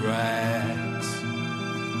the tracks,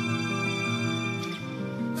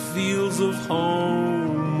 fields of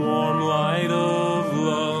home, warm light of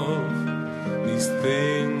love, these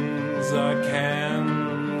things I can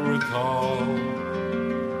recall.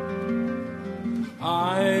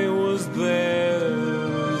 I was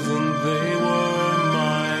theirs and they were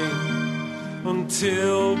mine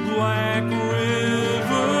until Black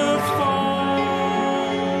River falls.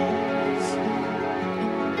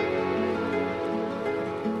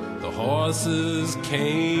 The horses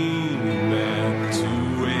came at 2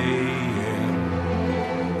 a.m.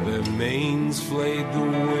 Their manes flayed the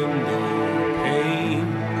window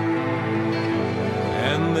pane,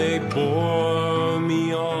 and they bore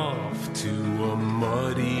me off to a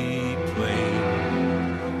muddy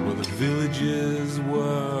plain where the villages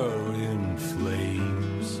were in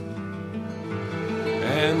flames.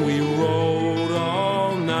 And we rode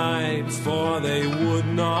all night, for they would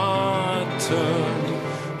not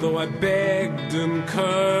turn, though I begged and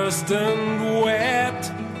cursed and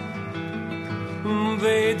wept.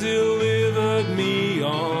 They delivered me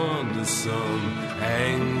on to some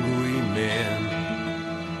angry man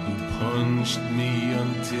who punched me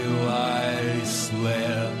until I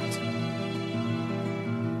slept.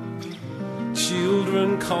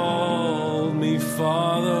 Children called me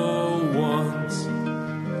father once,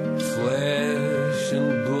 flesh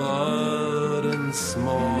and blood and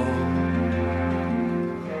small.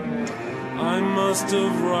 I must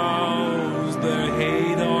have roused their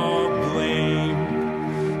hate or blame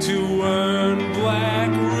to earn Black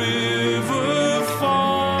River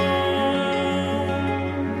Falls.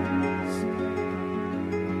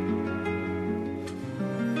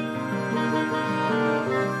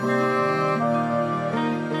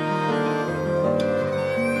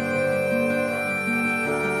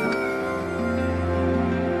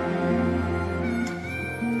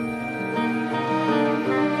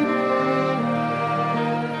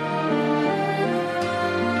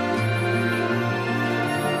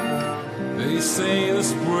 They say the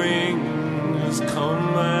spring has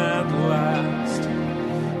come at last.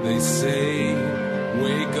 They say,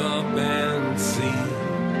 wake up and see.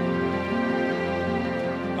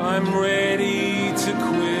 I'm ready to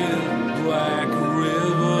quit Black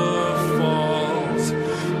River Falls,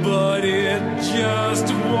 but it just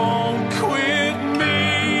won't quit me.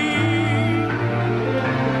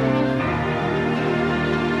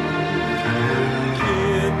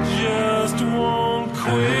 It just won't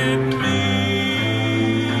quit me.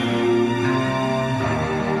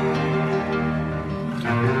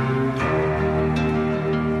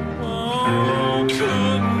 Oh,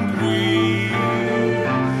 couldn't we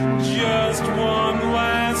just one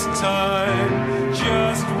last time,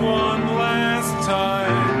 just one last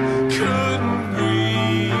time, couldn't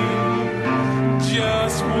we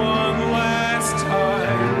just one last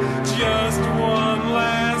time, just one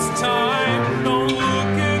last time? Don't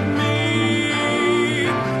look at me,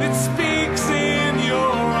 it speaks in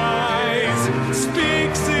your eyes,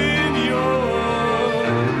 speaks in your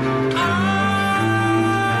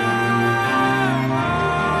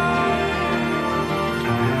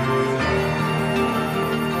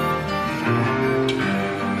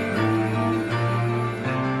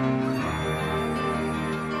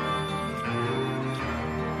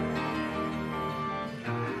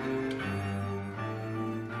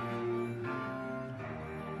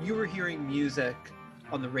You were hearing music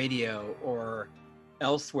on the radio or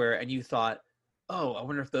elsewhere and you thought, oh, I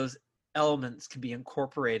wonder if those elements can be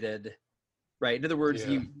incorporated, right? In other words,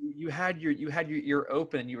 Yeah. you had your ear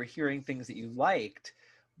open, you were hearing things that you liked,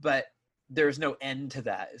 but there's no end to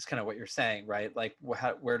that, is kind of what you're saying, right? Like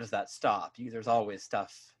where does that stop? There's always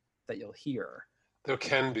stuff that you'll hear. There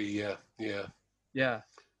can be, yeah. Yeah.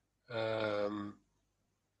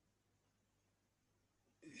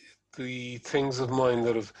 the things of mine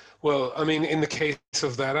that have, well, I mean, in the case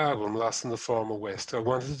of that album, Lost in the Former West, I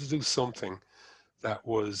wanted to do something that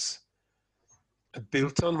was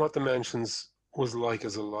built on what the Mansions was like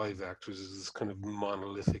as a live act, which is this kind of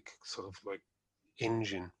monolithic sort of like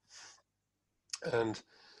engine, and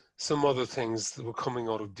some other things that were coming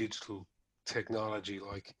out of digital technology,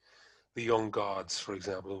 like the Young Gods, for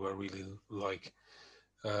example, who I really like,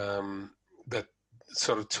 that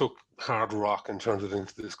sort of took hard rock and turned it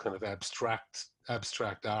into this kind of abstract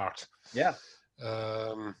art. Yeah.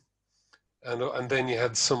 And then you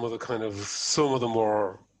had some of the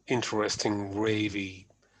more interesting ravey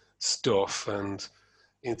stuff, and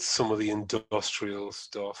it's some of the industrial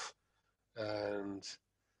stuff, and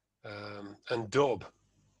dub,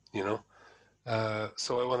 you know.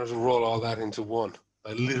 So I wanted to roll all that into one.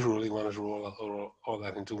 I literally wanted to roll all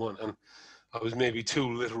that into one, and I was maybe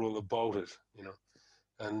too literal about it, you know.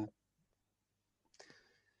 And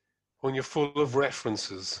when you're full of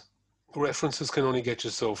references can only get you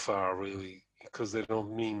so far, really, because they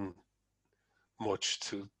don't mean much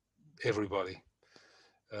to everybody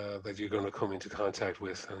that you're going to come into contact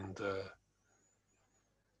with. And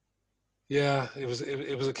yeah, it was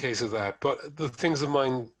a case of that. But the things of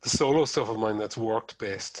mine, the solo stuff of mine that's worked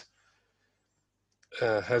best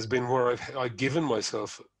has been where I've given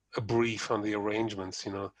myself a brief on the arrangements,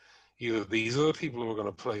 you know. Either these are the people who are going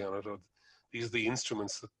to play on it, or these are the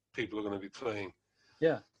instruments that people are going to be playing.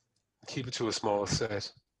 Yeah. Keep it to a small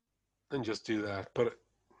set and just do that. But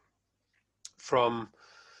from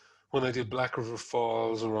when I did Black River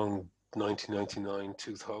Falls around 1999,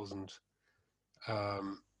 2000,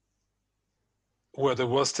 where there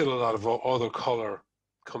was still a lot of other color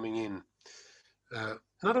coming in,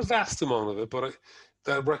 not a vast amount of it, but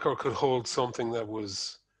that record could hold something that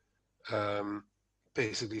was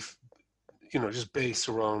basically, you know, just based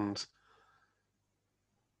around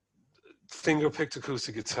finger-picked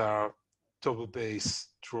acoustic guitar, double bass,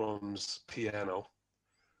 drums, piano.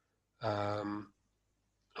 I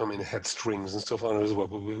mean, it had strings and stuff on it as well,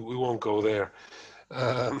 but we won't go there.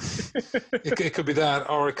 It could be that,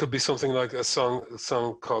 or it could be something like a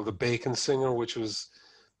song called The Bacon Singer, which was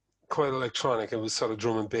quite electronic. It was sort of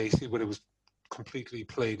drum and bassy, but it was completely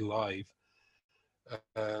played live.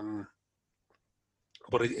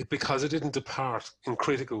 But because it didn't depart in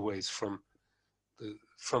critical ways from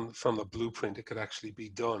the blueprint, it could actually be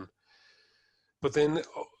done. But then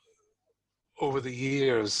over the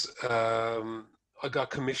years, I got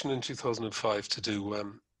commissioned in 2005 to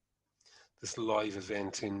do this live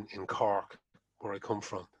event in Cork, where I come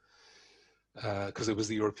from, because it was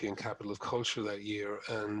the European Capital of Culture that year,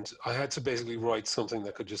 and I had to basically write something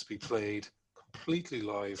that could just be played completely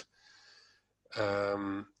live,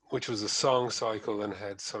 which was a song cycle and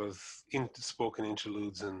had sort of spoken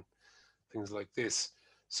interludes and things like this.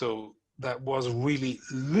 So that was really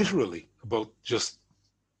literally about just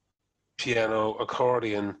piano,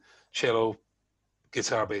 accordion, cello,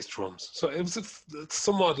 guitar, bass, drums. So it was a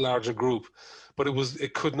somewhat larger group, but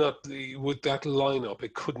it could not be, with that lineup,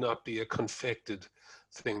 it could not be a confected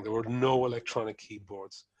thing. There were no electronic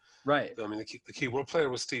keyboards. Right. I mean, the keyboard player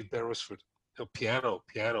was Steve Beresford, a piano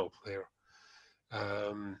player.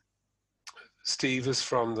 Steve is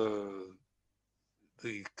from the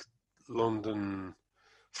London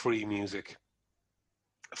free music,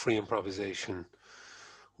 free improvisation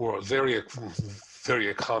world. Very, very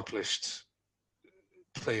accomplished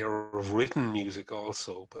player of written music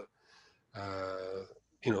also, but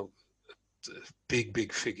you know,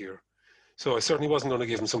 big figure. So I certainly wasn't going to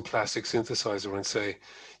give him some plastic synthesizer and say,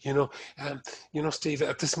 you know, Steve,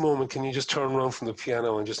 at this moment, can you just turn around from the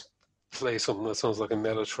piano and just play something that sounds like a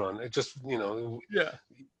mellotron? It just, you know, yeah,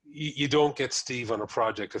 you don't get Steve on a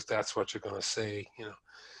project if that's what you're going to say, you know.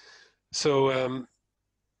 So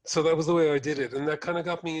so that was the way I did it, and that kind of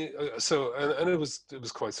got me. And it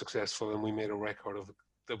was quite successful, and we made a record of it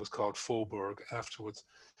that was called Faubourg afterwards.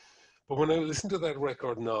 But when I listen to that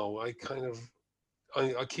record now, I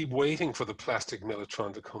keep waiting for the plastic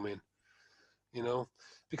mellotron to come in, you know,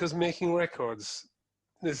 because making records,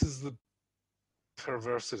 this is the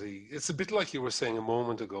perversity. It's a bit like you were saying a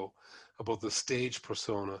moment ago about the stage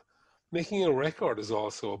persona. Making a record is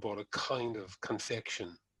also about a kind of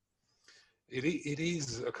confection. It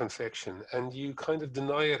is a confection, and you kind of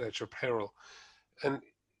deny it at your peril. And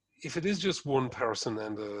if it is just one person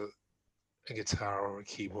and a guitar or a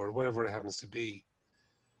keyboard, whatever it happens to be,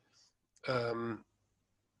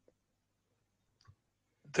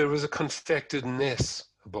 there is a confectedness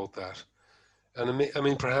about that. And I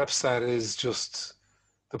mean, perhaps that is just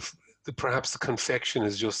perhaps the confection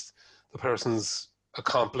is just the person's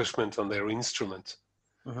accomplishment on their instrument.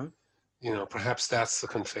 Mm-hmm. Perhaps that's the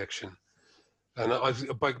confection. And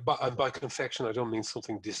by confection, I don't mean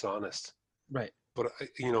something dishonest. Right. But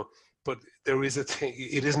but there is a thing.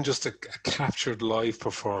 It isn't just a captured live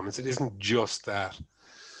performance. It isn't just that.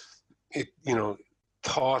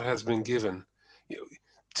 Thought has been given.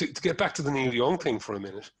 To get back to the Neil Young thing for a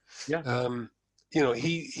minute. Yeah.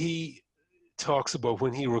 He talks about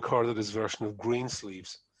when he recorded his version of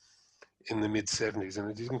Greensleeves in the mid '70s, and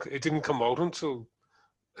it didn't come out until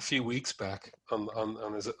a few weeks back on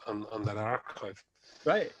that archive.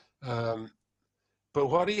 Right. But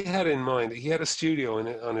what he had in mind, he had a studio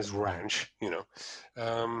on his ranch,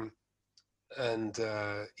 and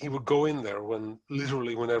he would go in there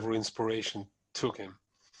literally whenever inspiration took him.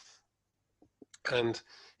 And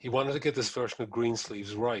he wanted to get this version of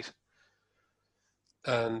Greensleeves right.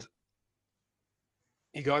 And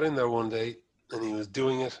he got in there one day and he was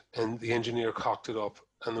doing it, and the engineer cocked it up,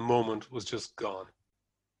 and the moment was just gone.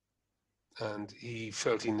 And he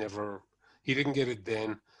felt he didn't get it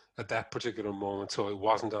then at that particular moment, so it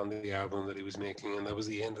wasn't on the album that he was making, and that was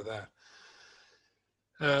the end of that.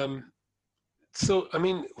 So, I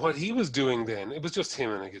mean, what he was doing then, it was just him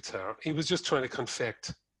and a guitar. He was just trying to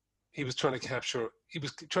confect. He was trying to capture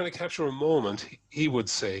a moment, he would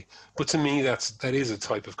say. But to me, that is a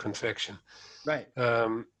type of confection. Right.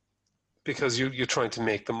 Because you're trying to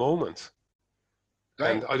make the moment.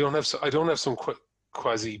 Right. And I don't have some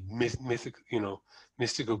quasi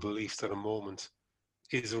mystical belief that a moment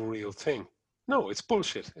is a real thing. No, it's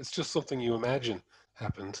bullshit. It's just something you imagine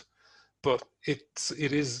happened. But it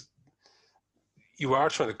is, you are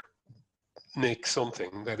trying to make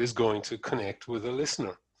something that is going to connect with a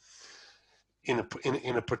listener in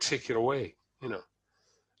a particular way,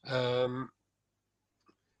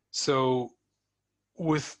 So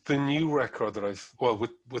with the new record that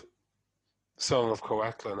with Song of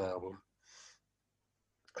Coatlan album,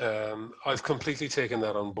 I've completely taken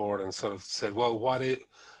that on board and sort of said, well, what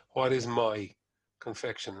is my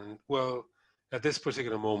confection? And well, at this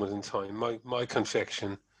particular moment in time, my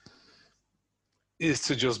confection is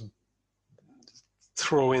to just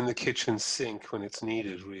throw in the kitchen sink when it's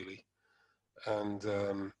needed, really, and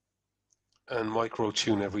micro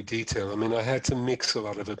tune every detail. I mean, I had to mix a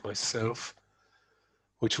lot of it myself,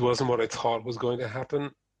 which wasn't what I thought was going to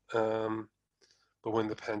happen. But when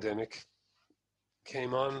the pandemic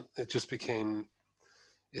came on, it just became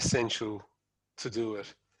essential to do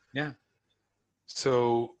it. Yeah.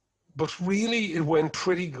 So, but really it went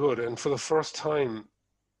pretty good. And for the first time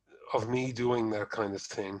of me doing that kind of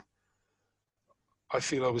thing, I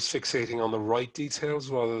feel I was fixating on the right details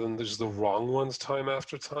rather than just the wrong ones time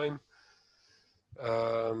after time.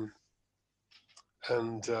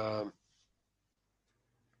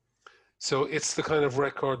 So it's the kind of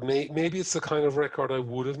record, maybe it's the kind of record I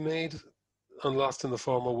would have made on Lost in the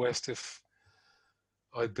Former West if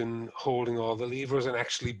I'd been holding all the levers and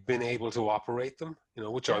actually been able to operate them,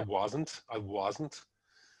 which I wasn't.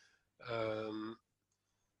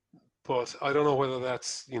 But I don't know whether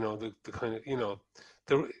that's, the kind of,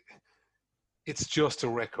 it's just a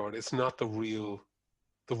record. It's not the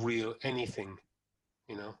real anything,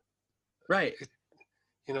 Right.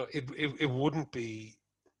 It wouldn't be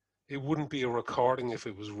a recording if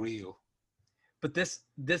it was real. But this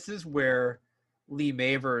is where Lee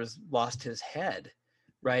Mavers lost his head,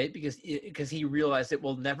 right? Because he realized it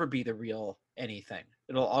will never be the real anything.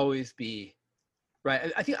 It'll always be,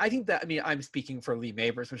 right? I think that, I mean, I'm speaking for Lee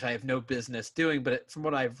Mavers, which I have no business doing, but from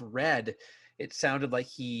what I've read, it sounded like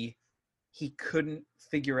he couldn't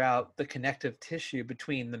figure out the connective tissue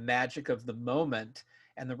between the magic of the moment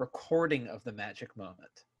and the recording of the magic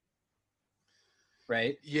moment.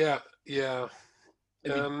 Right? Yeah.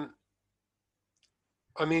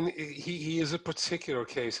 I mean, he is a particular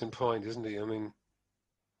case in point, isn't he? I mean,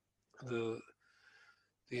 the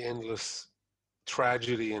endless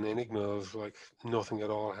tragedy and enigma of like nothing at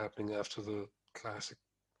all happening after the classic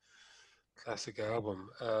album,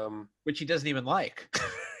 which he doesn't even like.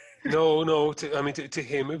 No. To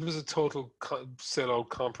him, it was a total sellout,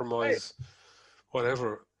 compromise, right.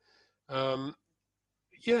 Whatever.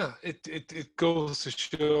 Yeah, it goes to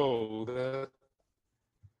show that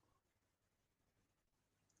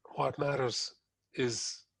what matters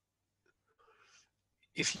is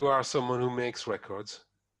if you are someone who makes records,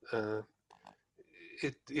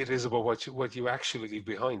 it is about what you actually leave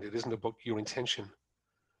behind. It isn't about your intention.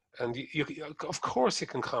 And you of course you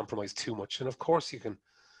can compromise too much, and of course you can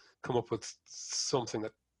come up with something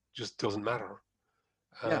that just doesn't matter.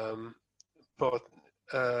 But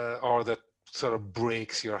or that sort of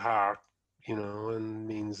breaks your heart, and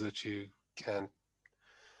means that you can't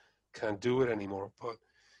do it anymore. But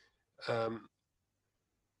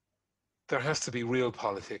there has to be real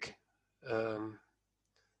politic. There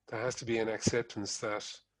has to be an acceptance that,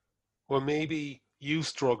 well, maybe you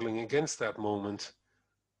struggling against that moment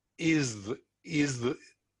is the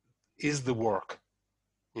work,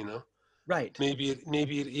 you know. Right. Maybe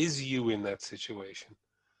it is you in that situation,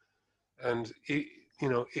 and you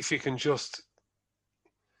know, if you can just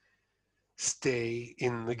stay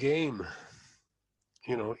in the game,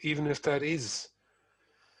 you know, even if that is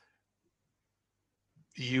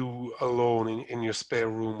you alone in your spare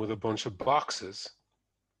room with a bunch of boxes,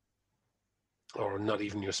 or not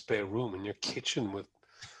even your spare room, in your kitchen with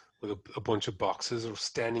a bunch of boxes, or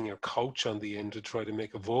standing your couch on the end to try to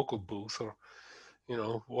make a vocal booth, or you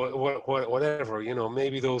know, whatever, you know,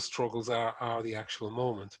 maybe those struggles are the actual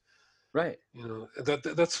moment. Right. You know,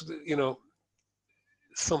 that's, you know,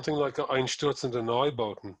 something like Einstürzende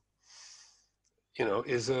Neubauten, you know,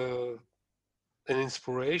 is an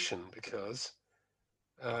inspiration, because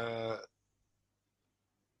I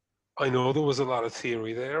know there was a lot of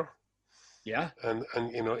theory there. Yeah. And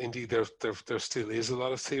you know, indeed there still is a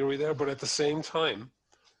lot of theory there, but at the same time,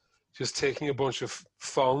 just taking a bunch of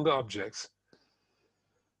found objects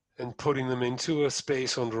and putting them into a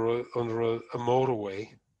space under a motorway,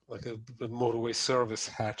 like a motorway service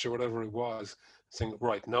hatch or whatever it was, saying,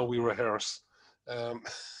 right, now we rehearse, um,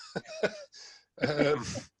 um,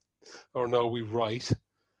 or now we write.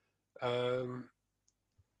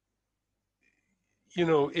 You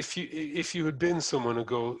know, if you had been someone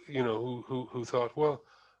you know, who thought, well,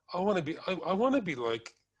 I want to be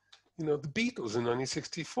like, you know, the Beatles in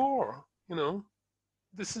 1964. You know,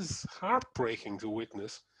 this is heartbreaking to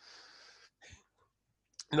witness.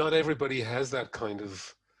 Not everybody has that kind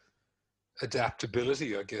of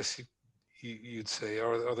adaptability, I guess you'd say,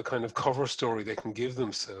 or the kind of cover story they can give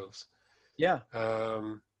themselves. Yeah.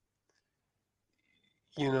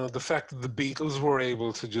 You know, the fact that the Beatles were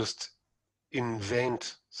able to just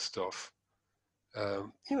invent stuff,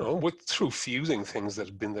 you know, through fusing things that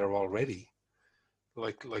had been there already,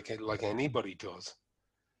 like anybody does.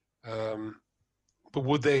 But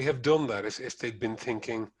would they have done that if they'd been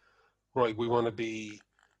thinking, right, we want to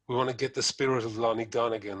get the spirit of Lonnie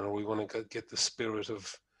Donegan, or we want to get the spirit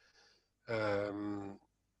of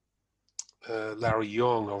Larry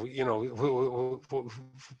Young, or you know,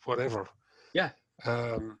 whatever. Yeah.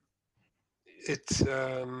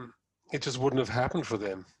 It just wouldn't have happened for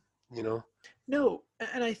them, you know. No,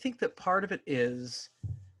 and I think that part of it is,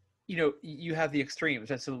 you know, you have the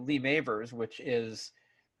extremes. And so Lee Mavers, which is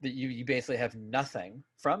that you basically have nothing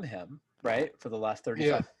from him, right, for the last 35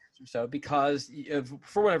 years or so, because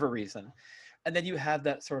for whatever reason. And then you have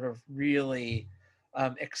that sort of really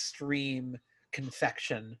extreme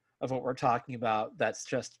confection of what we're talking about that's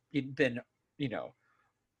just been, you know,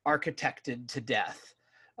 architected to death.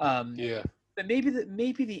 But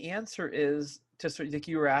maybe the answer is to sort of, like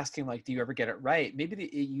you were asking, like, do you ever get it right? Maybe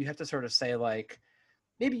you have to sort of say, like,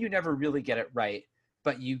 maybe you never really get it right,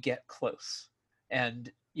 but you get close.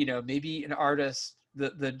 And, you know, maybe an artist,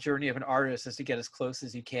 the journey of an artist is to get as close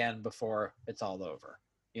as you can before it's all over.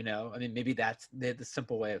 You know, I mean, maybe that's the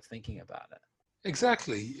simple way of thinking about it.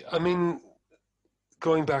 Exactly. I mean,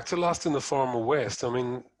 going back to Lost in the Former West, I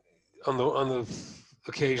mean, on the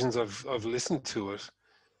occasions I've listened to it,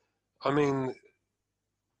 I mean,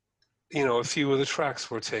 you know, a few of the tracks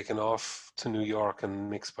were taken off to New York and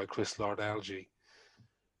mixed by Chris Lord-Alge,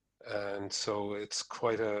 and so it's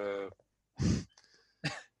quite a.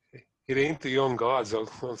 It ain't the Young Gods, I'll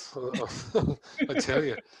tell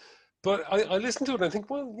you. But I listen to it and I think,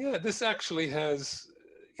 well, yeah, this actually has,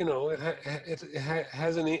 you know, it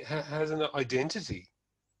has an identity.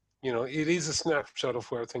 You know, it is a snapshot of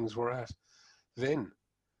where things were at then.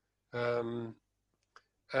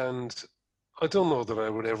 And I don't know that I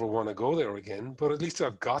would ever want to go there again, but at least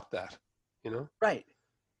I've got that, you know? Right.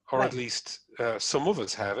 Or right. At least some of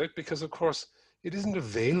us have it, because, of course, it isn't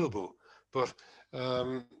available. But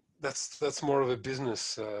that's more of a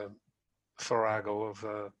business farrago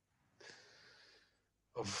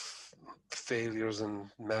of failures and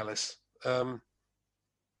malice.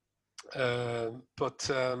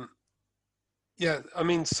 Yeah, I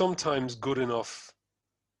mean, sometimes good enough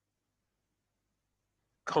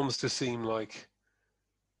comes to seem like,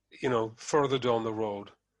 you know, further down the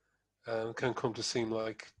road, can come to seem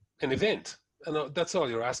like an event, and that's all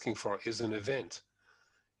you're asking for is an event.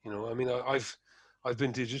 You know, I mean, I've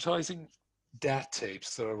been digitizing DAT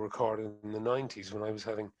tapes that I recorded in the 90s when I was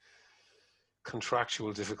having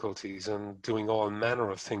contractual difficulties and doing all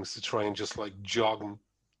manner of things to try and just like jog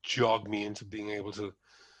me into being able to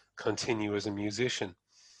continue as a musician.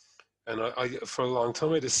 And I for a long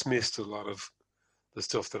time I dismissed a lot of the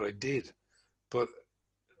stuff that I did, but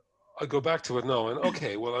I go back to it now and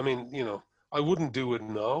okay, well, I mean, I wouldn't do it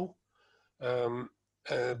now,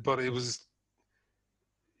 but it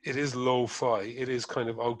is lo-fi. It is kind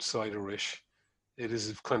of outsider-ish. It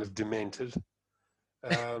is kind of demented.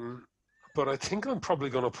 But I think I'm probably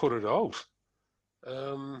going to put it out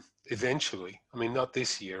eventually. I mean, not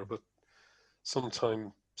this year, but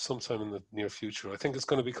sometime in the near future. I think it's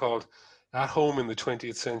going to be called At Home in the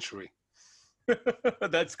 20th Century.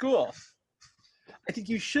 That's cool. I think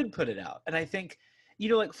you should put it out. And I think,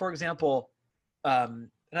 like, for example, and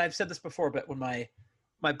I've said this before, but when my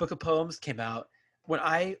book of poems came out, when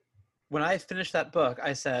I finished that book,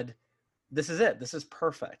 I said, this is it. This is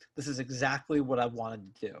perfect. This is exactly what I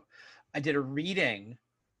wanted to do. I did a reading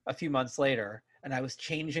a few months later, and I was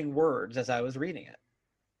changing words as I was reading it.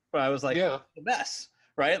 But I was like, yeah, a mess,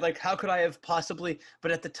 right? Like, how could I have possibly?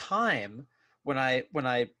 But at the time, when I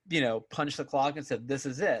punched the clock and said, this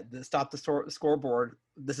is it, stop the scoreboard,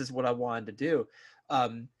 this is what I wanted to do.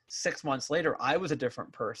 6 months later, I was a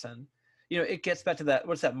different person. It gets back to that,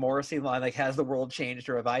 what's that Morrissey line, like, has the world changed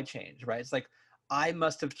or have I changed, right? It's like, I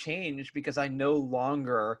must have changed because I no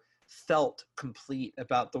longer felt complete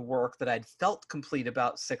about the work that I'd felt complete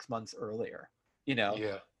about 6 months earlier,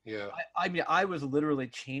 Yeah. I mean, I was literally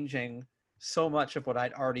changing so much of what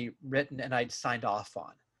I'd already written and I'd signed off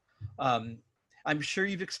on. I'm sure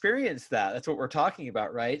you've experienced that. That's what we're talking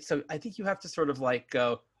about, right? So I think you have to sort of like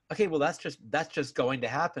go, okay, well, that's just going to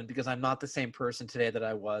happen because I'm not the same person today that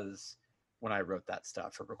I was when I wrote that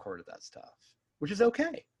stuff or recorded that stuff, which is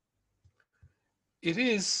okay. It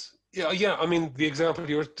is. Yeah. I mean, the example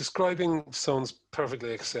you're describing sounds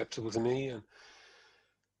perfectly acceptable to me.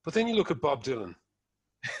 But then you look at Bob Dylan.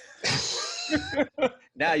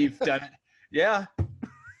 Now you've done it. Yeah.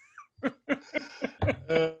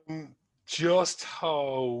 Just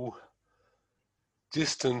how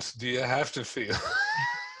distant do you have to feel?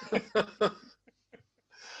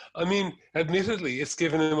 I mean, admittedly, it's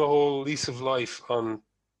given him a whole lease of life on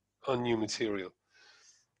new material.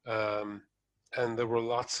 And there were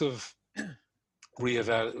lots of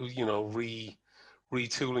retoolings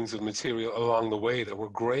of material along the way that were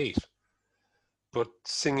great. But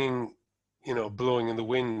singing, blowing in the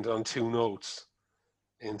wind on 2 notes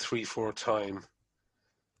in 3/4 time,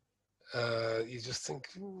 you just think,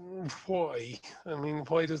 why? I mean,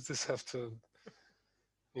 why does this have to,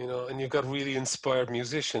 and you've got really inspired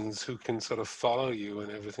musicians who can sort of follow you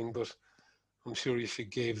and everything, but I'm sure if you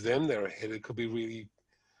gave them their head, it could be really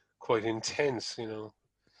quite intense,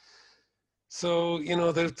 So,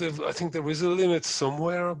 I think there is a limit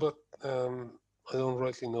somewhere, but I don't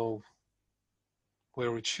rightly know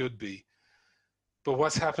where it should be. But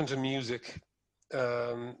what's happened to music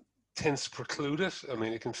tends to preclude it. I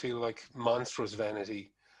mean, it can feel like monstrous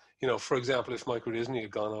vanity. For example, if Micro Disney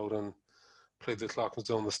had gone out and played The Clock Was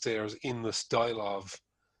Down the Stairs in the style of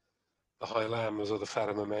the High Lambs or the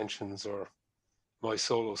Fatima Mansions or my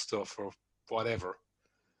solo stuff or whatever,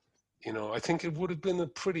 I think it would have been a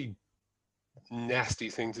pretty nasty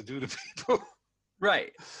thing to do to people.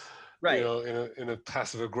 Right. In a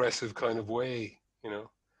passive aggressive kind of way,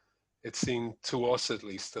 It seemed to us at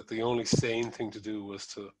least that the only sane thing to do was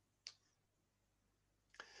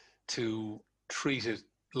to treat it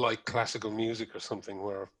like classical music or something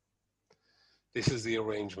where this is the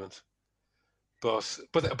arrangement. But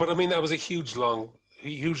I mean, that was a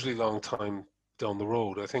hugely long time down the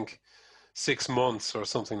road. I think 6 months or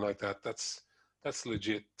something like that. That's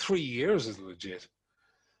legit. 3 years is legit.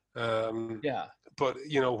 Yeah. But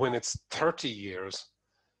when it's 30 years,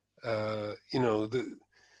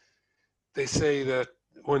 they say that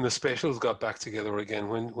when the Specials got back together again,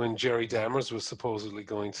 when Jerry Dammers was supposedly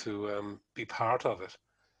going to be part of it,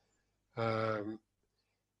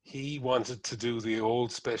 he wanted to do the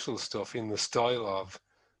old Special stuff in the style of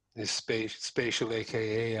this Spatial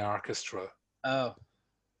AKA orchestra. Oh.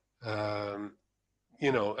 And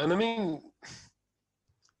I mean,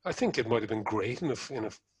 I think it might have been great in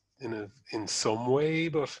some way,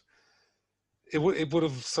 but it would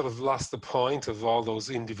have sort of lost the point of all those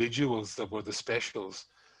individuals that were the Specials,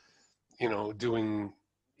 doing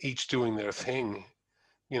their thing,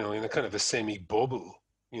 in a kind of a semi bubble,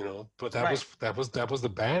 But that was the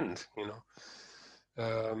band,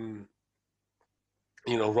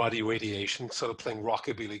 Roddy Radiation sort of playing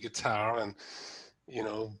rockabilly guitar and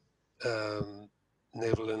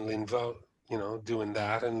Neville and Linval, doing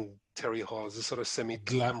that, and Terry Hall is a sort of semi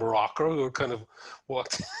glam rocker who kind of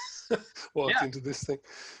walked into this thing,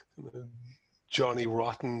 Johnny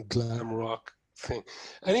Rotten glam rock thing.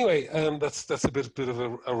 Anyway, that's a bit of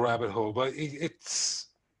a rabbit hole, but it's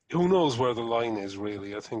who knows where the line is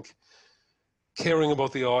really. I think caring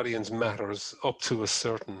about the audience matters up to a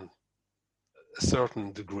certain a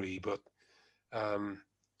certain degree, but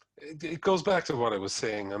it goes back to what I was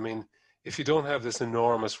saying. I mean, if you don't have this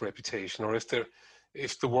enormous reputation, or if the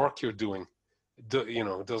work you're doing,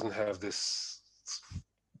 doesn't have this,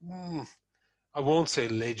 I won't say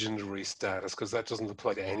legendary status, because that doesn't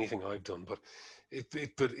apply to anything I've done, but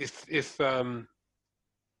if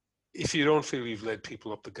you don't feel you've led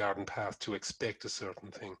people up the garden path to expect a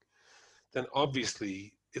certain thing, then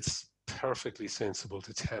obviously it's perfectly sensible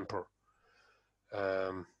to tamper.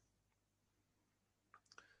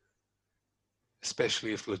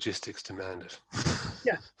 Especially if logistics demand it.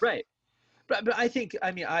 Yeah, right. But I think,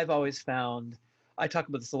 I mean, I've always found, I talk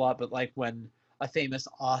about this a lot, but like when a famous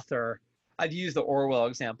author, I've used the Orwell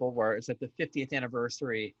example where it's like the 50th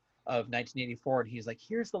anniversary of 1984, and he's like,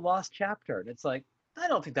 here's the lost chapter. And it's like, I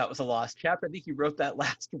don't think that was a lost chapter. I think you wrote that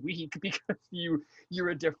last week because you're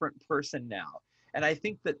a different person now. And I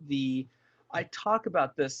think that I talk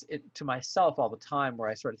about this to myself all the time, where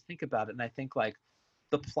I sort of think about it, and I think like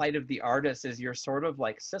the plight of the artist is you're sort of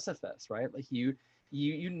like Sisyphus, right? Like you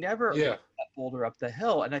never get that boulder up the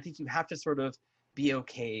hill, and I think you have to sort of be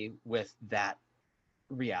okay with that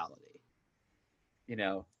reality. You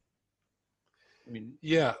know, I mean,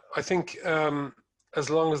 yeah, I think as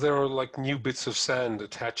long as there are like new bits of sand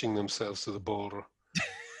attaching themselves to the boulder,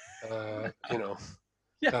 yeah.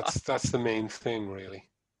 that's the main thing, really.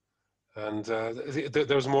 And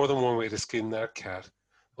there's more than one way to skin that cat,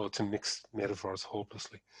 or to mix metaphors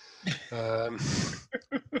hopelessly.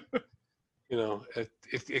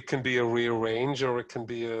 It can be a rearrange, or it can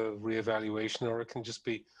be a reevaluation, or it can just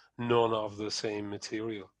be none of the same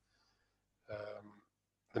material.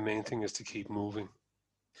 The main thing is to keep moving.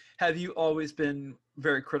 Have you always been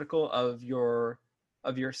very critical of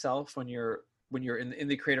yourself when you're in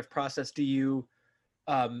the creative process? Do you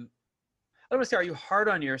I don't want to say are you hard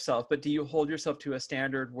on yourself, but do you hold yourself to a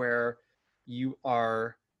standard where you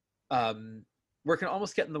are where it can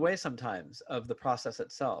almost get in the way sometimes of the process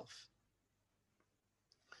itself?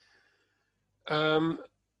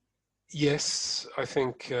 Yes, I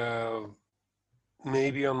think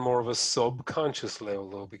maybe on more of a subconscious level,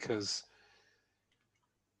 though, because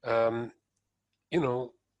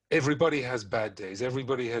everybody has bad days.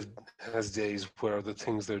 Everybody has days where the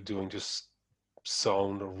things they're doing just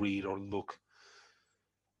sound or read or look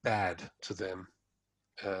bad to them,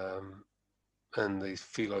 and they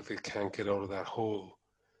feel like they can't get out of that hole.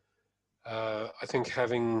 I think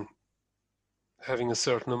having a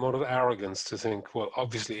certain amount of arrogance to think, well,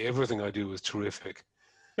 obviously everything I do is terrific,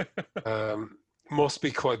 must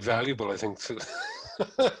be quite valuable, I think, to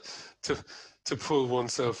pull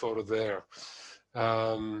oneself out of there.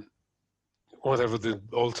 Whatever the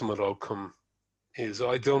ultimate outcome is,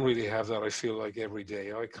 I don't really have that. I feel like every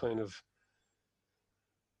day I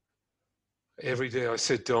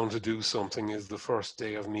sit down to do something is the first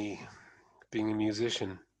day of me being a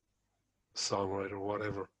musician, songwriter,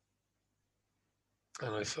 whatever.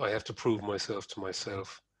 And I have to prove myself to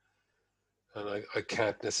myself. And I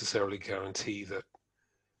can't necessarily guarantee that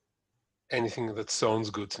anything that sounds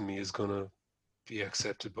good to me is going to be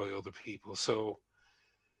accepted by other people. So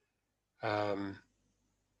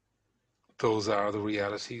those are the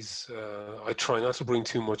realities. I try not to bring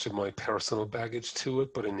too much of my personal baggage to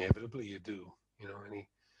it, but inevitably you do.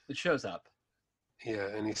 It shows up. Yeah,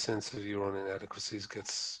 any sense of your own inadequacies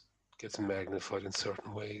gets magnified in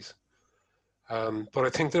certain ways. But I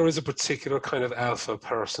think there is a particular kind of alpha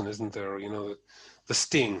person, isn't there? The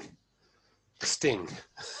sting.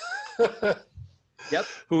 Yep.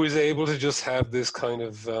 Who is able to just have this kind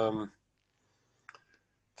of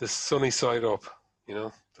this sunny side up,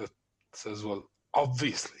 that says, well,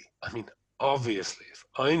 obviously, if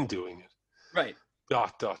I'm doing it, right. ...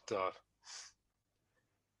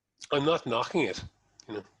 I'm not knocking it,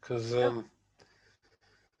 because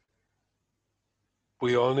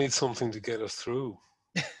we all need something to get us through.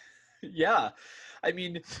 Yeah. I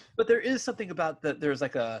mean, but there is something about that. There's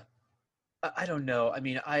like I don't know. I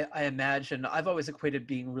mean, I imagine I've always equated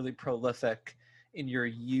being really prolific in your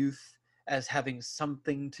youth as having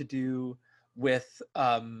something to do with,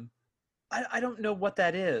 I don't know what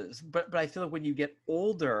that is, but I feel like when you get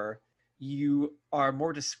older, you are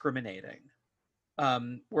more discriminating.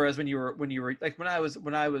 Whereas when you were like, when I was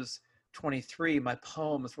 23, my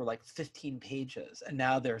poems were like 15 pages, and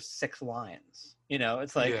now they're 6 lines.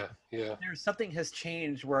 It's like, yeah. There's something has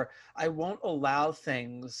changed where I won't allow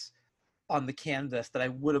things on the canvas that I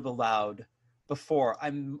would have allowed before.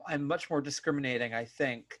 I'm much more discriminating, I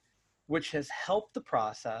think, which has helped the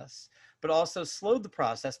process, but also slowed the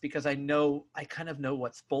process because I kind of know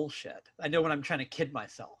what's bullshit. I know when I'm trying to kid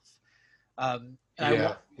myself. And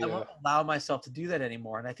Yeah, I won't allow myself to do that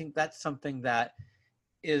anymore. And I think that's something that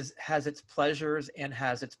has its pleasures and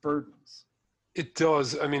has its burdens. it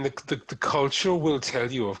does. I mean, the culture will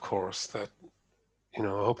tell you, of course, that, I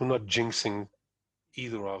hope I'm not jinxing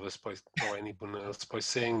either of us or anyone else by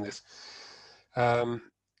saying this,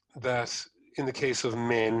 that in the case of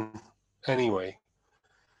men, anyway,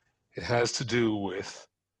 it has to do with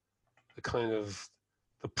the kind of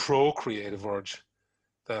the procreative urge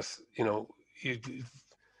that, you,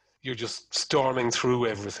 you're just storming through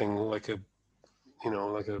everything like an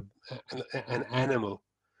animal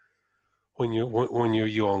when you're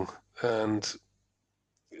young, and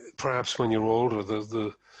perhaps when you're older,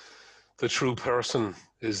 the true person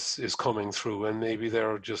is coming through, and maybe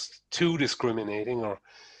they're just too discriminating, or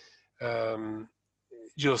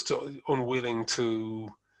just unwilling to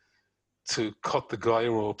cut the guy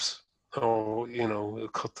ropes, or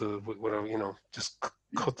cut the whatever, just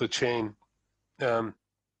cut the chain, and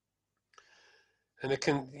it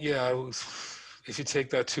can, if you take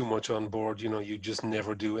that too much on board, you just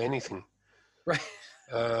never do anything. Right.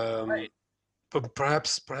 Right. But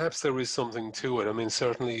perhaps there is something to it. I mean,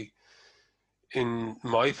 certainly in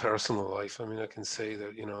my personal life, I mean, I can say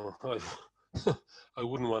that, I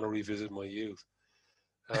wouldn't want to revisit my youth.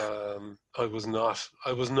 I was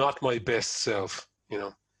not my best self,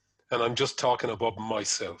 and I'm just talking about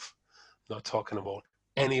myself, not talking about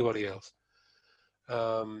anybody else.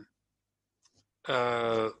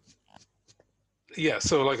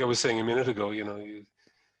 So like I was saying a minute ago,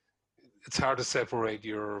 it's hard to separate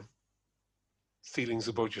your feelings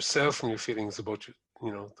about yourself from your feelings about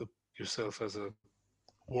yourself as a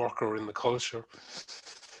worker in the culture.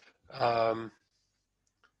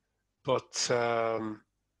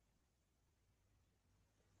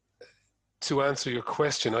 To answer your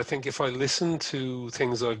question, I think if I listen to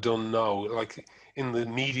things I've done now, like in the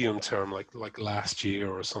medium term, like last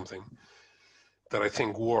year or something, that I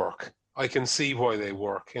think work, I can see why they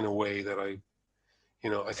work in a way that I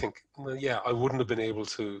think, well, yeah, I wouldn't have been able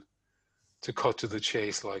to cut to the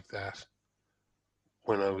chase like that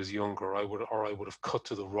when I was younger. I would have cut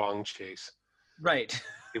to the wrong chase. Right.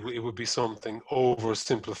 It would be something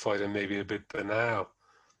oversimplified and maybe a bit banal,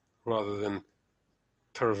 rather than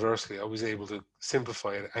perversely. I was able to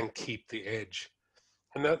simplify it and keep the edge,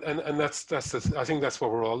 and that's I think that's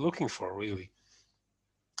what we're all looking for, really,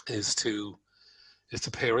 is to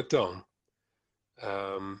pare it down,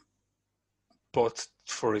 but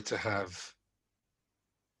for it to have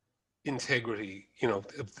integrity.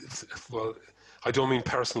 Well, I don't mean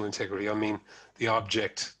personal integrity. I mean the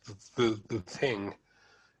object, the thing,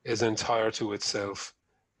 is entire to itself,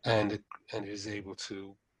 and it is able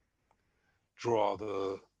to draw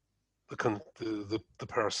the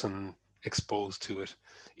person exposed to it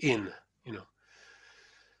in.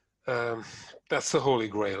 That's the holy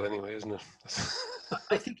grail, anyway, isn't it?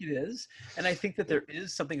 I think it is. And I think that there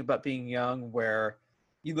is something about being young where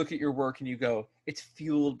you look at your work and you go, it's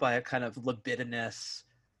fueled by a kind of libidinous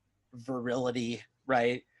virility,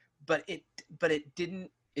 right? But it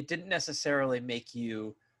didn't necessarily make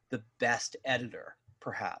you the best editor,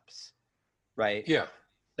 perhaps, right? Yeah.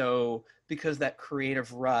 So because that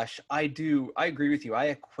creative rush, I agree with you. I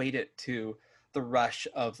equate it to the rush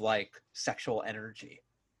of like sexual energy,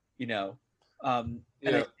 and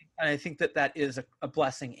I think that is a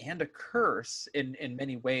blessing and a curse in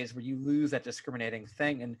many ways, where you lose that discriminating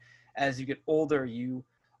thing. And as you get older,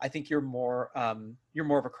 I think you're more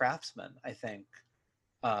of a craftsman. I think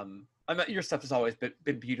your stuff has always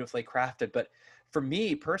been beautifully crafted, but for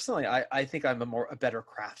me personally, I think I'm a better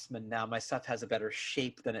craftsman now. My stuff has a better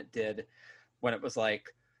shape than it did when it was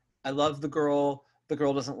like, I love the girl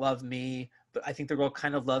doesn't love me, but I think the girl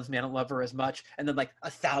kind of loves me. I don't love her as much. And then like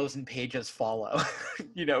 1,000 pages follow.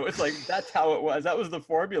 It's like, that's how it was. That was the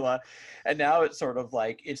formula. And now it's sort of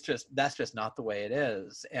like, that's just not the way it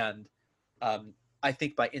is. And I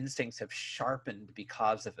think my instincts have sharpened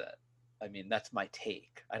because of it. I mean, that's my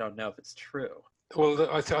take. I don't know if it's true. Well,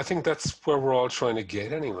 I think that's where we're all trying to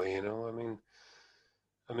get anyway. I mean,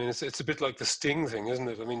 it's a bit like the Sting thing, isn't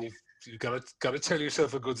it? I mean, you've got to tell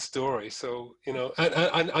yourself a good story. So and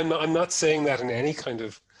I'm not saying that in any kind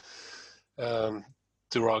of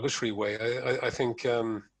derogatory way. I think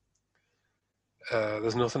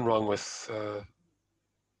there's nothing wrong with.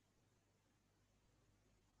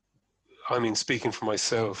 I mean, speaking for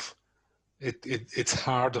myself, it's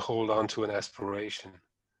hard to hold on to an aspiration,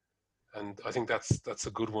 and I think that's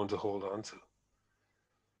a good one to hold on to.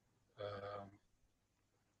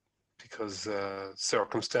 Because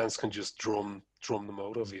circumstance can just drum them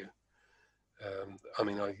out of you. I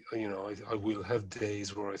mean, I will have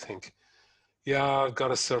days where I think, Yeah, I've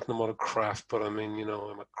got a certain amount of craft, but I mean, you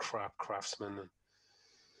know, I'm a craftsman.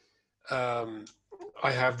 And,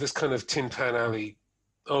 I have this kind of Tin Pan Alley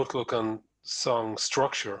outlook on song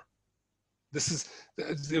structure.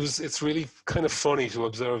 It's really kind of funny to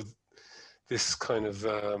observe this kind of,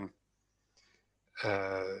 uh,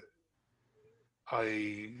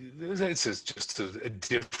 it's just a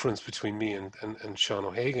difference between me and Sean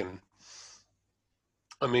O'Hagan.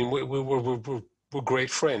 I mean, we're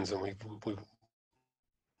great friends, and we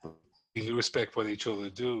respect what each other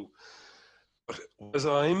do. But as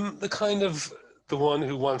I'm the one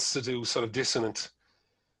who wants to do sort of dissonant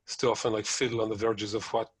stuff and like fiddle on the verges of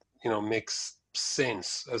what, you know, makes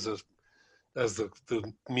sense as the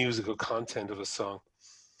musical content of a song.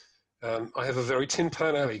 I have a very Tin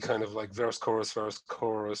Pan Alley kind of like verse, chorus,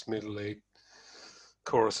 middle eight,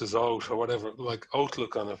 chorus is out or whatever, like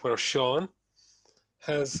outlook on it, where Sean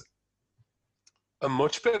has a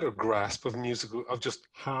much better grasp of just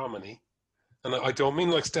harmony. And I don't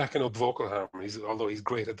mean like stacking up vocal harmonies, although he's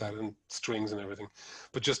great at that and strings and everything,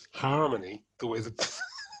 but just harmony, the way that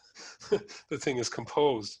the thing is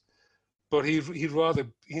composed. But he'd rather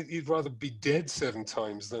be dead 7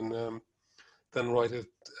 times than write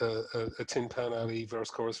a Tin Pan Alley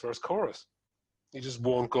verse, chorus. He just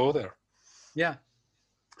won't go there. Yeah.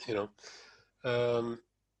 You know,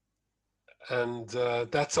 and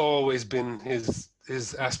that's always been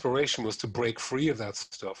his aspiration, was to break free of that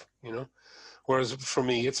stuff. You know, whereas for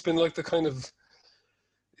me, it's been like the kind of,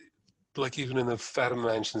 like even in the Fathom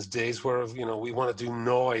Mansions days, where, you know, we want to do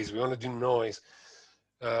noise.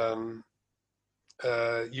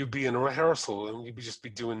 You'd be in a rehearsal and you'd just be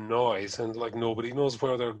doing noise, and like nobody knows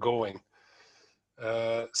where they're going.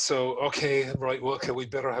 So okay, right, well, okay, we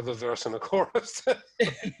better have a verse and a chorus.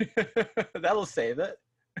 That'll save it.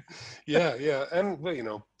 yeah, and well, you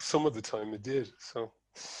know, some of the time it did. So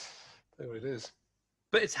there it is.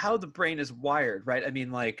 But it's how the brain is wired, right? I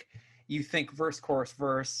mean, like, you think verse, chorus,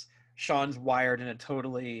 verse. Sean's wired in a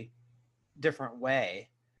totally different way.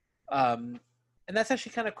 And that's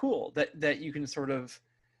actually kind of cool that you can sort of,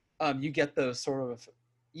 you get those sort of,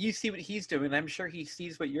 you see what he's doing, and I'm sure he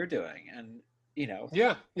sees what you're doing, and, you know.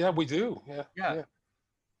 Yeah, we do. Yeah.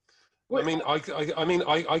 Wait,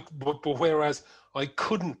 But whereas I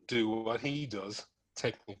couldn't do what he does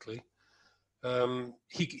technically,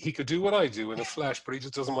 he could do what I do in a flash, but he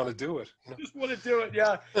just doesn't want to do it. You know? Just want to do it,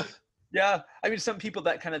 yeah. Yeah, I mean, some people,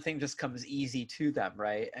 that kind of thing just comes easy to them,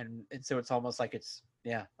 right? And so it's almost like it's,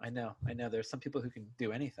 yeah, I know. There's some people who can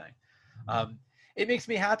do anything. It makes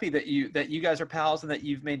me happy that you guys are pals and that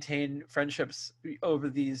you've maintained friendships over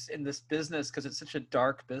in this business, because it's such a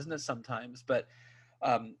dark business sometimes. But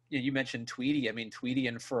you mentioned Tweedy. I mean, Tweedy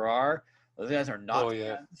and Farrar, those guys are not. Oh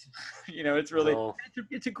yeah. You know, it's really No.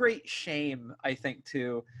 it's a great shame, I think,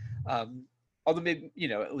 too. Although maybe, you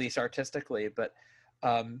know, at least artistically, but.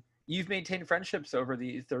 You've maintained friendships over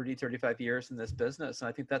the 30, 35 years in this business. And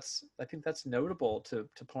I think that's notable to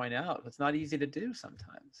point out. It's not easy to do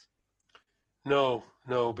sometimes. No,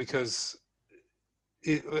 because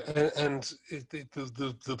the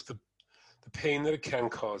pain that it can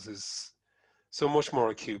cause is so much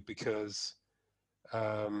more acute, because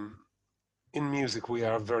in music we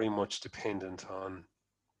are very much dependent on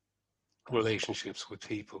relationships with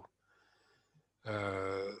people.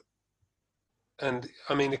 And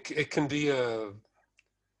I mean, it can be an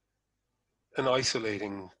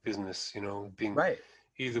isolating business, you know, being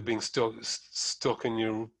stuck in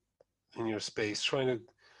your space, trying to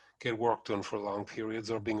get work done for long periods,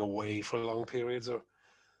 or being away for long periods, or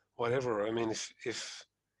whatever. I mean, if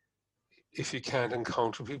you can't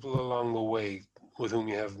encounter people along the way with whom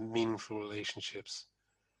you have meaningful relationships,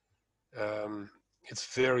 it's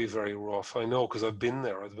very, very rough. I know, because I've been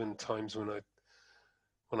there. I've been times when I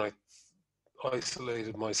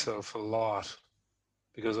isolated myself a lot,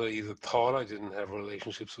 because I either thought I didn't have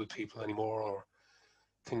relationships with people anymore, or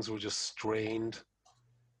things were just strained.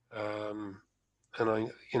 And I,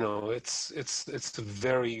 you know, it's a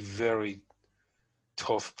very, very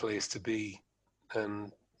tough place to be,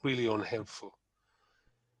 and really unhelpful.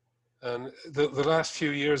 And the last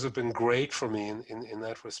few years have been great for me in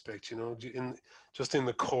that respect. You know, in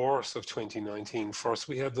the course of 2019, first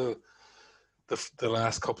we had the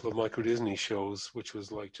last couple of Micro Disney shows, which was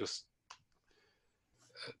like just,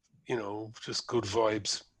 you know, just good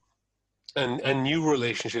vibes, and new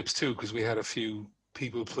relationships too, because we had a few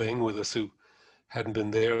people playing with us who hadn't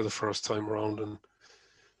been there the first time around,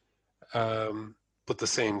 and but the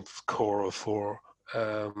same core of 4,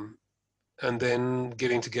 and then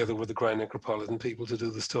getting together with the Grand Necropolitan people to do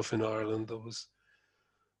the stuff in Ireland, that was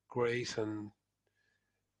great. And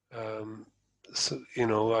so, you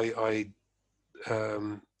know, I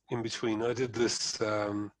in between. I did this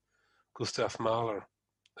Gustav Mahler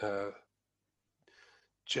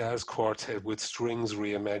jazz quartet with strings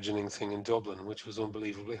reimagining thing in Dublin, which was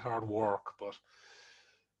unbelievably hard work, but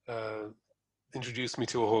introduced me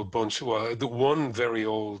to a whole bunch. Well, the one very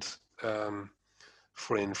old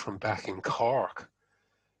friend from back in Cork,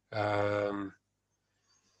 who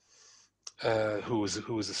was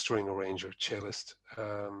a string arranger, cellist,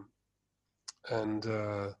 and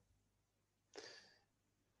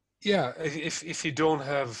yeah, if you don't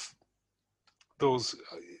have those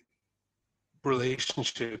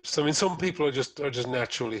relationships, I mean, some people are just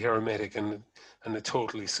naturally hermetic, and it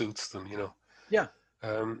totally suits them, you know. Yeah.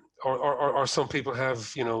 Or some people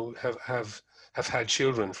have, you know, have had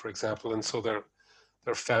children, for example, and so their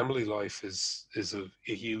family life is a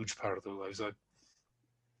huge part of their lives. I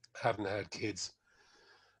haven't had kids,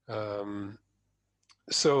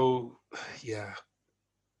 so yeah.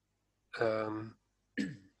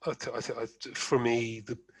 For me,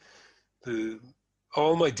 the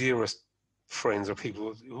all my dearest friends are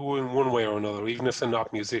people who, in one way or another, even if they're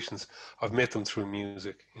not musicians, I've met them through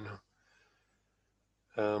music. You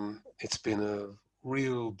know, it's been a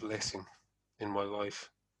real blessing in my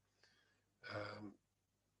life.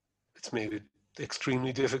 It's made it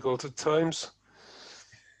extremely difficult at times,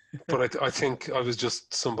 but I think I was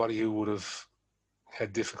just somebody who would have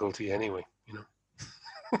had difficulty anyway. You know,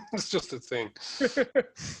 it's just a thing.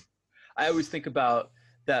 I always think about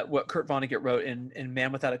that, what Kurt Vonnegut wrote in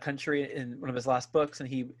Man Without a Country, in one of his last books, and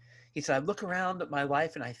he said, I look around at my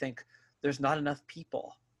life and I think there's not enough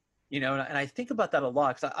people, you know, and I think about that a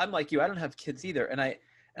lot, because I'm like you, I don't have kids either,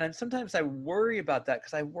 and sometimes I worry about that,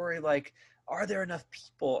 because I worry, like, are there enough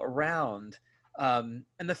people around? And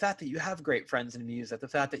the fact that you have great friends in music, the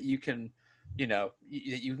fact that you can, you know,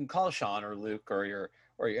 you can call Sean or Luke or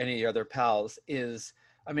any of your other pals is,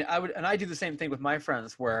 I mean, I do the same thing with my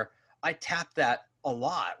friends, where I tap that a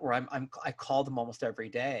lot, where I call them almost every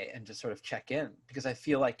day and just sort of check in, because I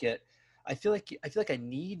feel like I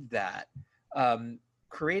need that,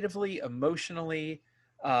 creatively, emotionally,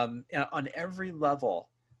 on every level.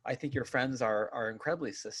 I think your friends are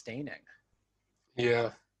incredibly sustaining.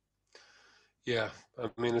 Yeah. I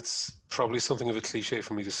mean, it's probably something of a cliche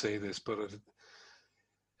for me to say this, but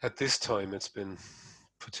at this time, it's been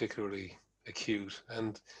particularly acute,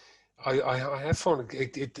 and I have found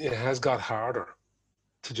it has got harder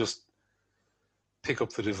to just pick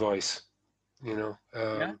up the device, you know.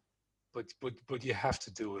 Yeah. But you have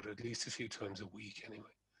to do it at least a few times a week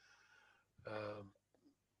anyway,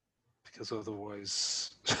 because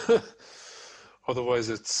otherwise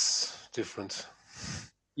it's different.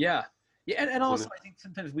 Yeah, and also I think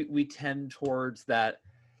sometimes we tend towards that.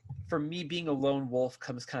 For me, being a lone wolf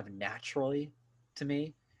comes kind of naturally to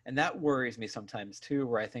me, and that worries me sometimes too,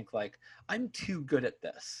 where I think, like, I'm too good at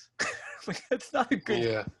this. Like, that's not a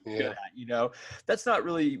good good at, you know, that's not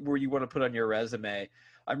really where you want to put on your resume.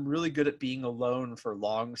 I'm really good at being alone for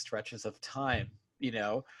long stretches of time, you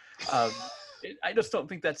know. I just don't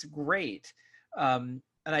think that's great. And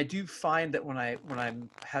I do find that when I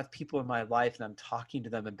have people in my life and I'm talking to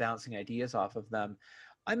them and bouncing ideas off of them,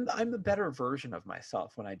 I'm a better version of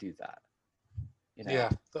myself when I do that. You know? Yeah,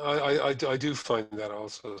 I do find that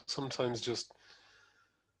also. Sometimes just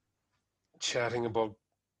chatting about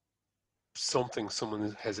something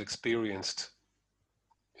someone has experienced,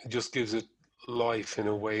 it just gives it life in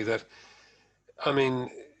a way that, I mean,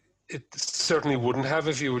 it certainly wouldn't have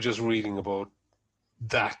if you were just reading about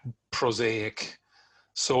that prosaic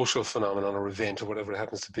social phenomenon or event or whatever it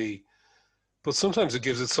happens to be. But sometimes it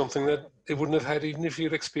gives it something that it wouldn't have had even if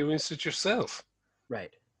you'd experienced it yourself.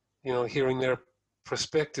 Right. You know, hearing their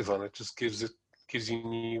perspective on it just gives you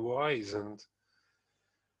new eyes. And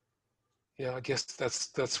yeah, I guess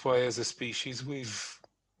that's why as a species we've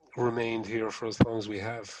remained here for as long as we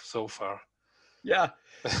have so far. Yeah.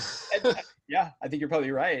 Yeah, I think you're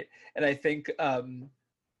probably right. And I think that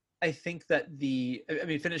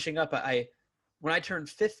finishing up, when I turned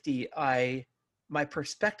 50, my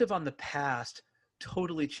perspective on the past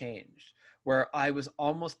totally changed, where I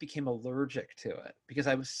almost became allergic to it, because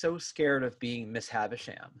I was so scared of being Miss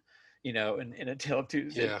Havisham, you know, in A Tale of Two.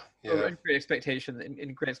 Yeah. In Great Expectations,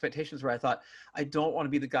 in Great Expectations, where I thought, I don't want to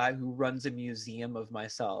be the guy who runs a museum of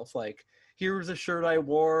myself. Like, here's a shirt I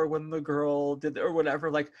wore when the girl did, or whatever.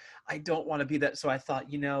 Like, I don't want to be that. So I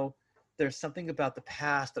thought, you know, there's something about the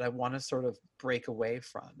past that I want to sort of break away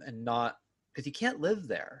from, and not, because you can't live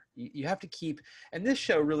there. You have to keep, and this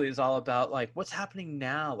show really is all about, like, what's happening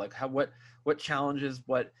now, like what challenges,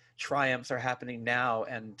 what triumphs are happening now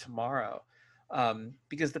and tomorrow,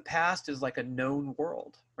 because the past is like a known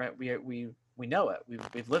world, right? We know it,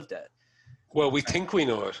 we've lived it, Well, we think we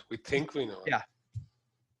know it. We think we know it. Yeah.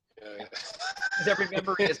 Yeah. Because every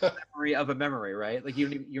memory is a memory of a memory, right? Like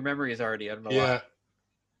your memory is already unreliable.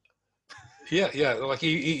 Yeah. Like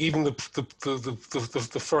even the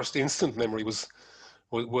first instant memory was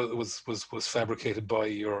fabricated by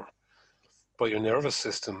your nervous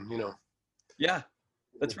system. You know. Yeah,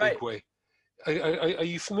 that's in a big right. way. Are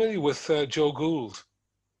you familiar with Joe Gould?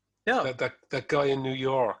 No. That guy in New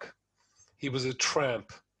York. He was a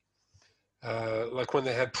tramp. Like when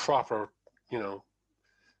they had proper, you know,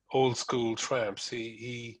 old school tramps.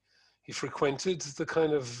 He frequented the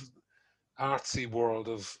kind of artsy world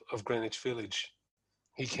of Greenwich Village.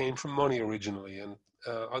 He came from money originally, and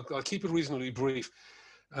I'll keep it reasonably brief.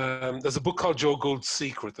 There's a book called Joe Gould's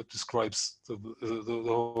Secret that describes the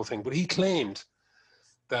whole thing. But he claimed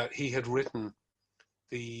that he had written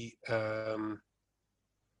the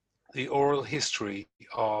oral history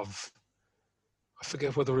of, I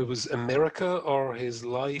forget whether it was America or his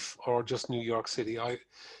life or just New York City. It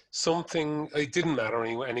didn't matter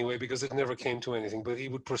anyway because it never came to anything. But he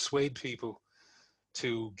would persuade people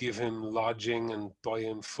to give him lodging and buy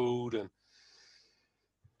him food, and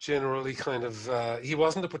generally kind of he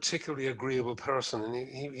wasn't a particularly agreeable person, and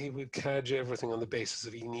he would cadge everything on the basis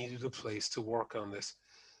that he needed a place to work on this.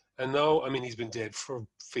 And now, I mean, he's been dead for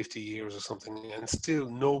 50 years or something, and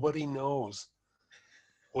still nobody knows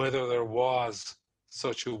whether there was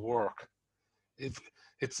such a work.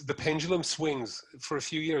 It's the pendulum swings. For a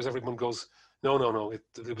few years, everyone goes, no,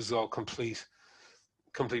 it was all complete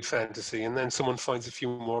fantasy. And then someone finds a few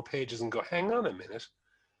more pages and go, hang on a minute,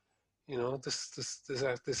 you know,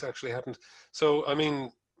 this actually happened. So, I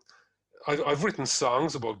mean, I've written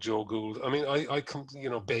songs about Joe Gould. I mean, I you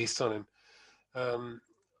know, based on him.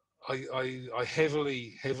 I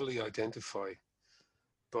heavily identify,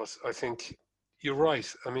 but I think you're right.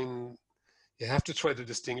 I mean, you have to try to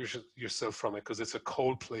distinguish yourself from it because it's a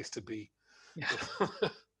cold place to be. Yeah.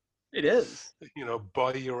 It is. You know,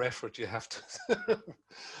 by your effort, you have to.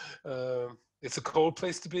 It's a cold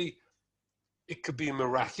place to be. It could be a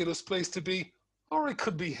miraculous place to be, or it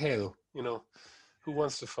could be hell. You know, who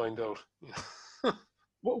wants to find out?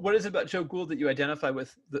 What is it about Joe Gould that you identify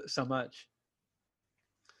with so much?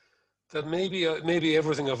 That maybe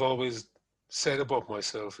everything I've always said about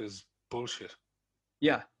myself is bullshit.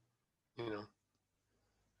 Yeah. You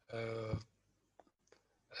know,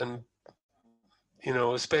 and you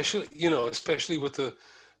know, especially with the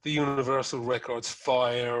Universal Records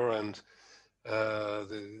fire and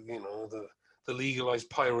the legalized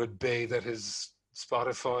Pirate Bay that is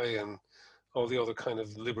Spotify and all the other kind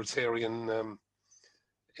of libertarian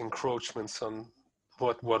encroachments on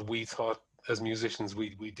what we thought as musicians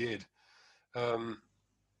we did. With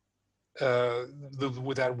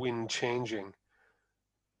that wind changing,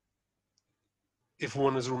 if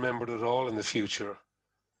one is remembered at all in the future,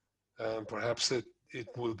 perhaps it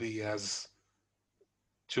will be as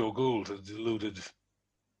Joe Gould, a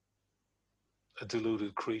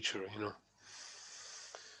deluded creature, you know.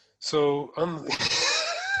 So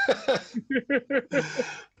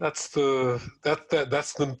that's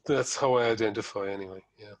how I identify anyway.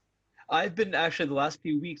 Yeah. I've been actually the last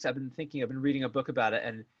few weeks I've been reading a book about it,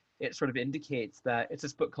 and it sort of indicates that it's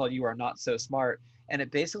this book called You Are Not So Smart, and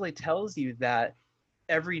it basically tells you that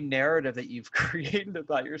every narrative that you've created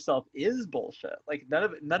about yourself is bullshit. Like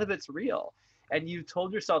none of it's real. And you've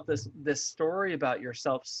told yourself this story about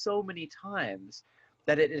yourself so many times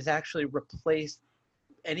that it has actually replaced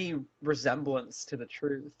any resemblance to the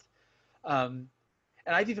truth. And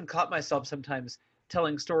I've even caught myself sometimes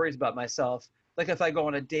telling stories about myself. Like if I go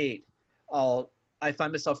on a date, I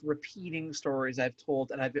find myself repeating stories I've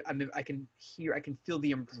told, and I can feel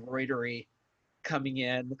the embroidery coming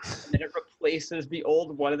in, and then it replaces the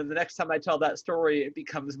old one, and then the next time I tell that story, it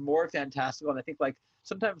becomes more fantastical. And I think, like,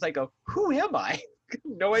 sometimes I go, "Who am I?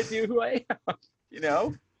 No idea who I am." You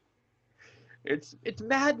know, it's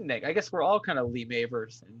maddening. I guess we're all kind of Lee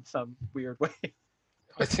Mavers in some weird way.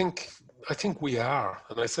 I think we are,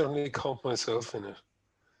 and I certainly count myself in it.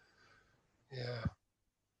 Yeah.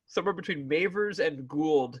 Somewhere between Mavers and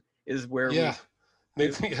Gould is where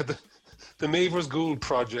maybe the Mavers Gould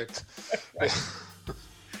project.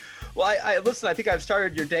 Well, I listen. I think I've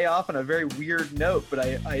started your day off on a very weird note, but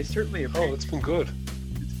I certainly appreciate. Oh, it's been good.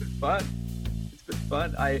 It's been fun. It's been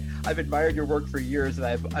fun. I've admired your work for years, and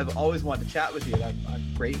I've always wanted to chat with you. And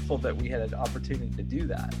I'm grateful that we had an opportunity to do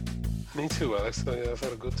that. Me too, Alex. I've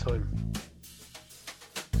had a good time.